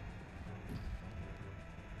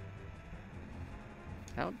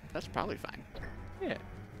 Oh, that's probably fine. Yeah.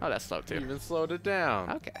 Oh, that's slow, too. Even slowed it down.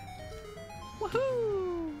 Okay.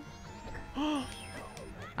 Woohoo! I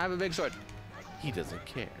have a big sword. He doesn't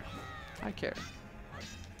care. I care.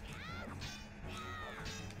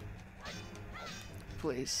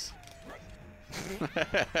 Please.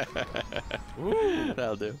 Ooh.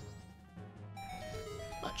 That'll do.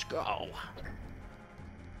 Let's go.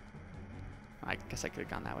 I guess I could have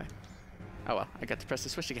gone that way. Oh well, I got to press the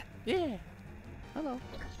switch again. Yeah. Hello.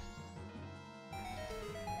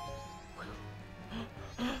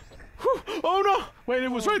 Oh no! Wait,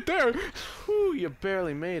 it was right there! Whew, you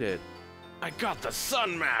barely made it. I got the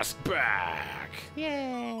sun mask back.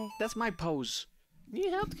 Yeah. That's my pose. You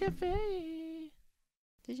helped Cafe.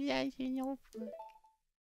 Did you guys know?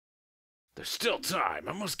 There's still time.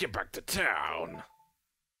 I must get back to town.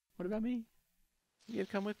 What about me? You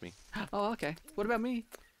gotta come with me. Oh, okay. What about me?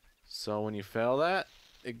 So when you fail that,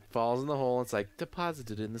 it falls in the hole. It's like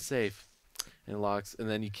deposited in the safe, and it locks. And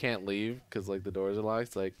then you can't leave because like the doors are locked.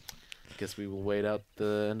 It's like, I guess we will wait out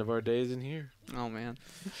the end of our days in here. Oh man.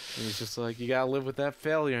 And it's just like you gotta live with that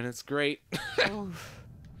failure, and it's great. Oh.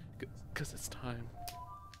 Cause it's time.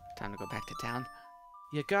 Time to go back to town.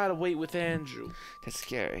 You gotta wait with Andrew. That's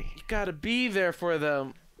scary. You gotta be there for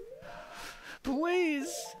them.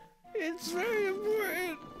 Please! It's very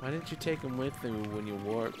important! Why didn't you take him with you when you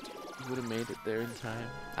warped? You would have made it there in time.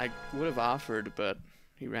 I would have offered, but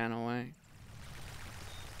he ran away.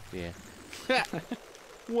 Yeah.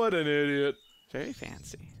 What an idiot. Very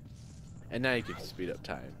fancy. And now you can speed up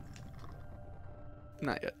time.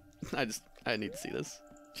 Not yet. I need to see this.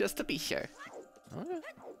 Just to be sure. Okay.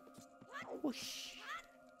 Whoosh.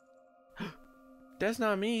 That's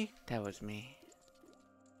not me. That was me.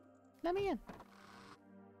 Let me in.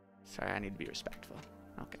 Sorry, I need to be respectful.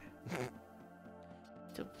 Okay.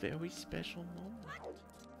 It's a very special moment.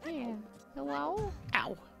 Yeah. Hello?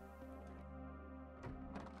 Ow.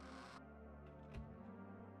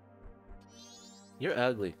 You're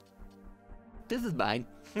ugly. This is mine.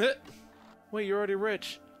 Wait, you're already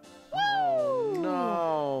rich. Oh,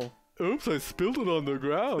 no. Oops, I spilled it on the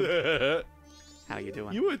ground. How you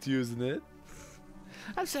doing? You weren't using it.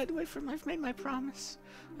 I've said to wait for him. I've made my promise.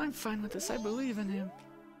 I'm fine with this. I believe in him.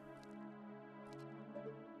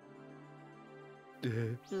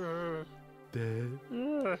 I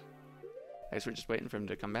guess we're just waiting for him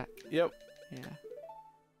to come back. Yep. Yeah.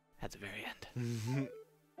 At the very end.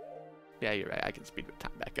 Yeah, you're right. I can speed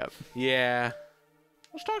time back up. Yeah.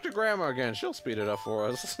 Let's talk to Grandma again. She'll speed it up for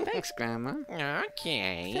us. Thanks, Grandma.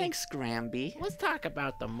 Okay. Thanks, Gramby. Let's talk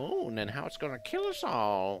about the moon and how it's gonna kill us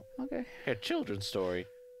all. Okay. A children's story.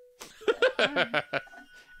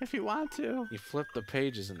 If you want to. You flip the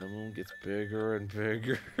pages and the moon gets bigger and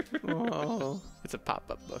bigger. Oh. It's a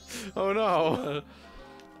pop-up book. Oh no.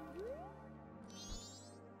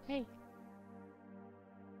 Hey.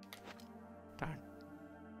 Darn.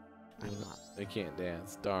 I'm not. They can't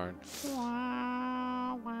dance. Darn.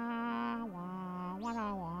 Wah, wah, wah, wah,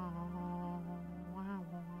 wah,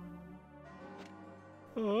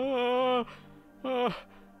 wah,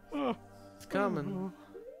 wah. It's coming.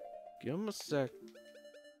 Give him a sec.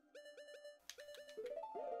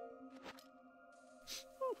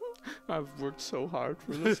 I've worked so hard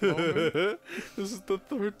for this moment. This is the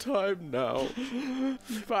third time now.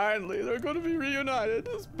 Finally, they're going to be reunited.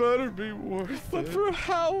 This better be worth But it. for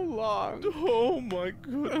how long? Oh my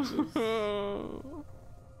goodness.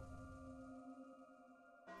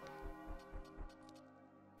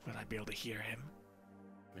 be able to hear him.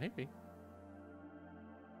 Maybe.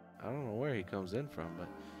 I don't know where he comes in from, but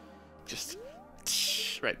Just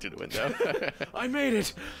right through the window. I made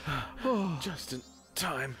it! Just in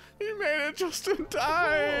time. He made it just in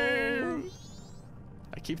time!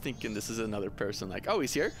 I keep thinking this is another person, like, oh,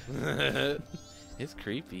 he's here? it's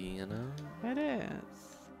creepy, you know? It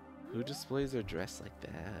is. Who displays their dress like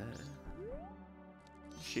that?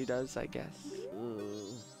 She does, I guess. Ugh.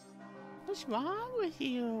 What's wrong with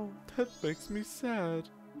you? That makes me sad.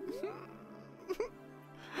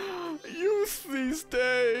 Youth these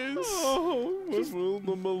days! Oh, what will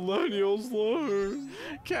the millennials learn?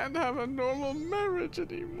 Can't have a normal marriage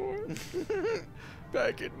anymore.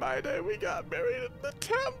 Back in my day, we got married in the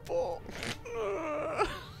temple.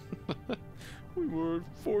 We were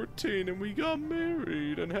 14 and we got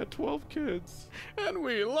married and had 12 kids. And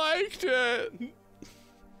we liked it.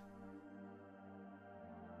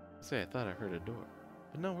 Say, I thought I heard a door.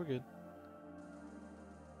 But no, we're good.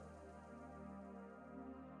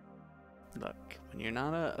 Look, when you're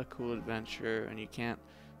not a cool adventurer and you can't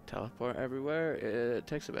teleport everywhere, it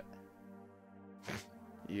takes a bit.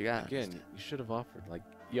 You got Again, you should have offered, like,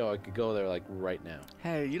 yo, I could go there, like, right now.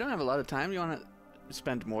 Hey, you don't have a lot of time. You want to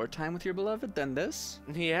spend more time with your beloved than this?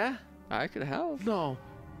 Yeah? I could help. No.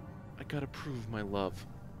 I gotta prove my love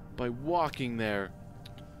by walking there.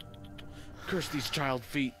 Curse these child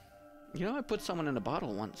feet. You know, I put someone in a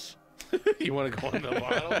bottle once. You want to go in the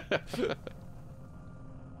bottle?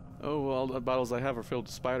 Oh, well, the bottles I have are filled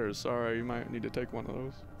with spiders. Sorry, you might need to take one of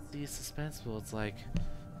those. See, it's suspenseful. It's like,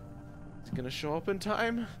 is he gonna show up in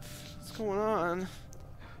time? What's going on?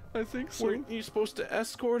 I think so. Weren't you supposed to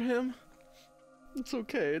escort him? It's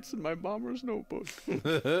okay. It's in my bomber's notebook.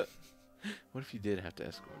 What if you did have to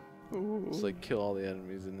escort him? Ooh. Just like kill all the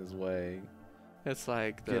enemies in his way. It's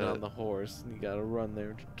like Get on the horse and you gotta run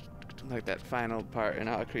there. like that final part in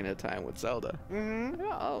Ocarina of Time with Zelda. Mm-hmm.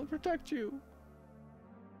 Yeah, I'll protect you.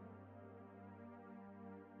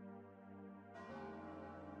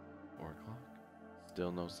 4 o'clock.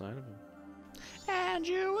 Still no sign of him. And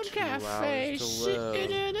you and 2 Cafe hours to sitting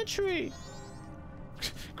live. in a tree.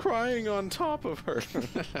 Crying on top of her.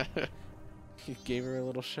 He gave her a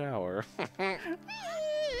little shower. Tears.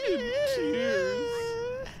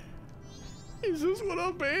 Is this what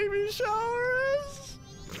a baby shower is?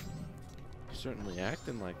 You're certainly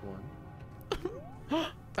acting like one.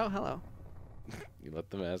 Oh, hello. You let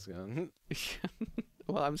the mask on.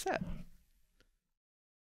 Well, I'm set.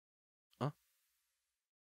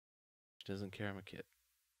 She doesn't care I'm a kid.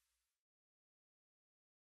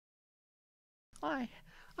 I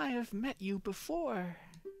have met you before.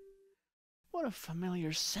 What a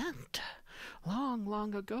familiar scent. Long,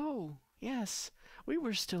 long ago. Yes, we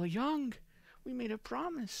were still young. We made a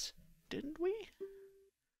promise, didn't we?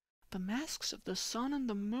 The masks of the sun and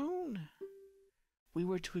the moon. We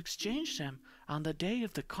were to exchange them on the day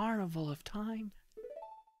of the Carnival of Time.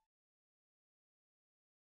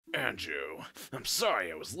 Andrew, I'm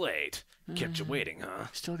sorry I was late. Kept you waiting, huh?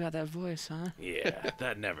 Still got that voice, huh? Yeah,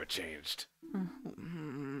 that never changed.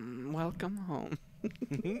 Welcome home.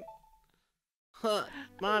 Huh,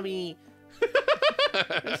 Mommy.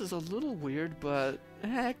 This is a little weird, but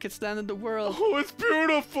heck, it's the end of the world. Oh, it's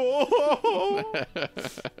beautiful.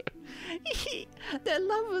 They're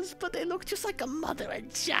lovers, but they look just like a mother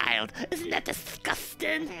and child. Isn't that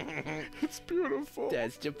disgusting? It's beautiful.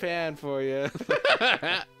 That's Japan for you.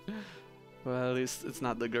 Well, at least it's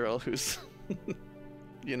not the girl who's,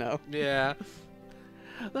 you know. Yeah.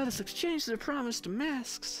 Let us exchange their promised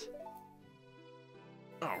masks.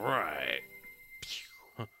 All right.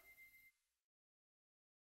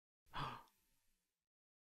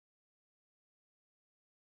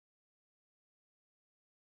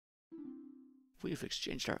 We've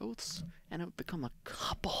exchanged our oaths and have become a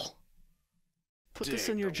couple. Put this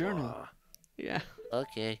in your journal. Yeah.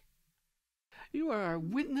 Okay. You are our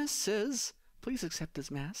witnesses. Please accept this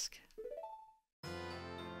mask.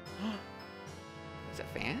 It's a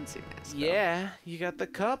fancy mask. Yeah, you got the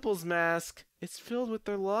couple's mask. It's filled with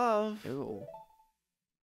their love. Ew.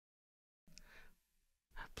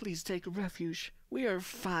 Please take refuge. We are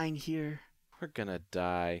fine here. We're gonna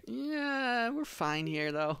die. Yeah, we're fine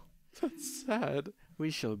here, though. That's sad. We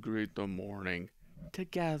shall greet the morning.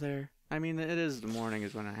 Together. I mean, it is the morning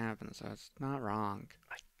is when it happens, so it's not wrong.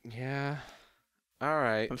 Yeah. All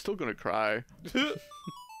right. I'm still gonna cry.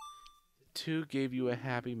 2 gave you a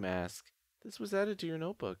happy mask. This was added to your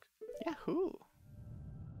notebook. Yahoo!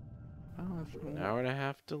 Oh, An hour and a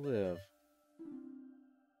half to live.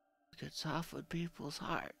 Could soften people's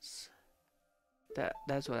hearts.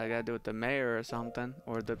 that's what I gotta do with the mayor or something,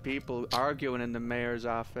 or the people arguing in the mayor's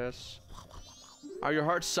office. Are your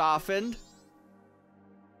hearts softened?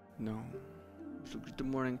 No. So greet the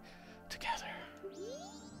morning together.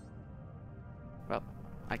 Well,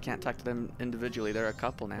 I can't talk to them individually. They're a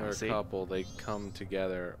couple now. They're see? a couple. They come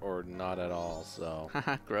together or not at all. So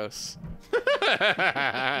Haha, gross.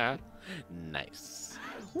 nice.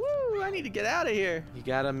 Woo! I need to get out of here. You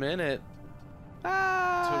got a minute.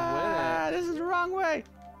 Ah, win it. this is the wrong way.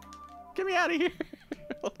 Get me out of here.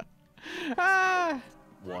 Ah.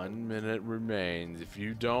 1 minute remains. If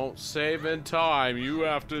you don't save in time, you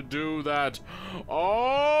have to do that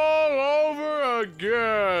all over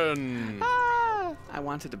again. Ah. I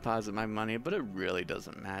want to deposit my money, but it really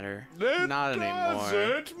doesn't matter. It Not anymore.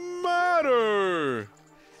 doesn't matter.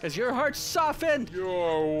 Is your heart softened?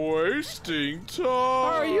 You're wasting time.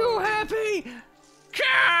 Are you happy?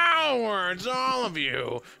 Cowards, all of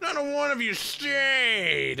you! Not a one of you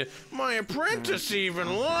stayed! My apprentice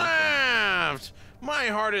even left! My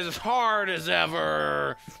heart is hard as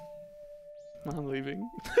ever! I'm leaving.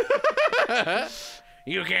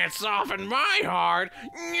 You can't soften my heart!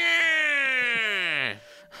 Nyeh!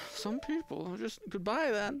 Some people just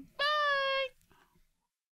goodbye then.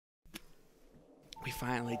 We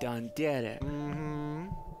finally done did it. Mm-hmm.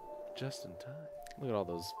 Just in time. Look at all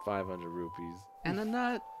those 500 rupees. And a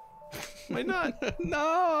nut. My nut.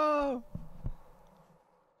 No.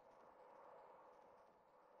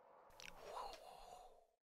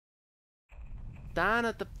 Done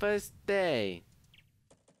at the first day.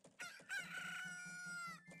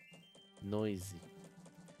 Noisy.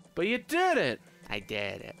 But you did it! I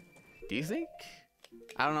did it. Do you think?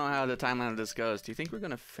 I don't know how the timeline of this goes. Do you think we're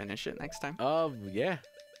gonna finish it next time? Yeah.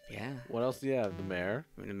 Yeah. What else do you have? The mayor?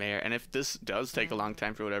 The mayor. And if this does take a long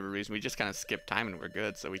time for whatever reason, we just kind of skip time and we're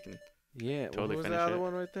good, so we can. Yeah. Totally what was finish the other it.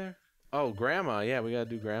 one right there? Oh, grandma. Yeah, we gotta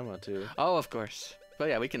do grandma too. Oh, of course. But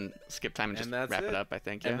yeah, we can skip time and just And that's wrap it it. up. I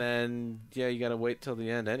think. Yeah. And then, yeah, you gotta wait till the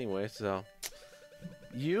end anyway, so.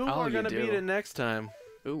 You Oh, are you gonna do. beat it next time.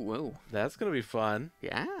 Ooh, whoa. That's gonna be fun.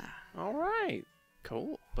 Yeah. Alright.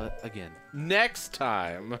 Cool. But again, next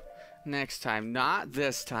time. Next time, not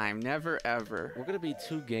this time. Never ever. We're gonna be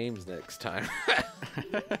 2 games next time.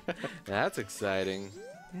 That's exciting.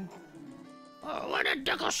 Oh, where did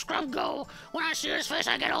Dickle Scrub go? When I see his face,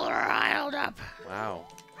 I get all riled up. Wow.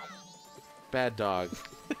 Bad dog.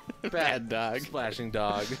 Bad dog. Splashing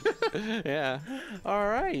dog. Yeah. All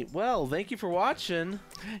right. Well, thank you for watching.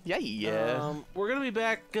 Yeah. We're gonna be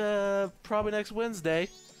back probably next Wednesday,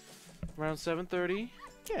 around 7:30.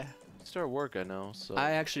 Yeah. Start work, I know. So.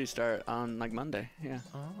 I actually start on like Monday. Yeah.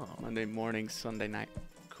 Oh, Monday morning, Sunday night.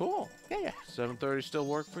 cool. Yeah. 7:30 still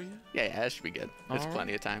work for you? Yeah, that should be good. There's Alright.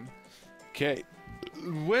 plenty of time. Okay.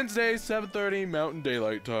 Wednesday, 7:30 Mountain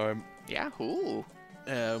Daylight Time. Yeah. Ooh.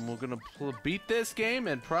 And we're gonna beat this game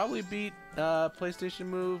and probably beat PlayStation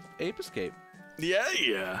Move Ape Escape. Yeah.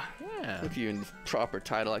 Yeah. Look at you in the proper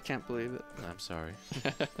title. I can't believe it. I'm sorry.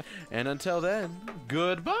 And until then,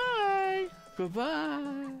 goodbye.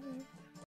 Goodbye.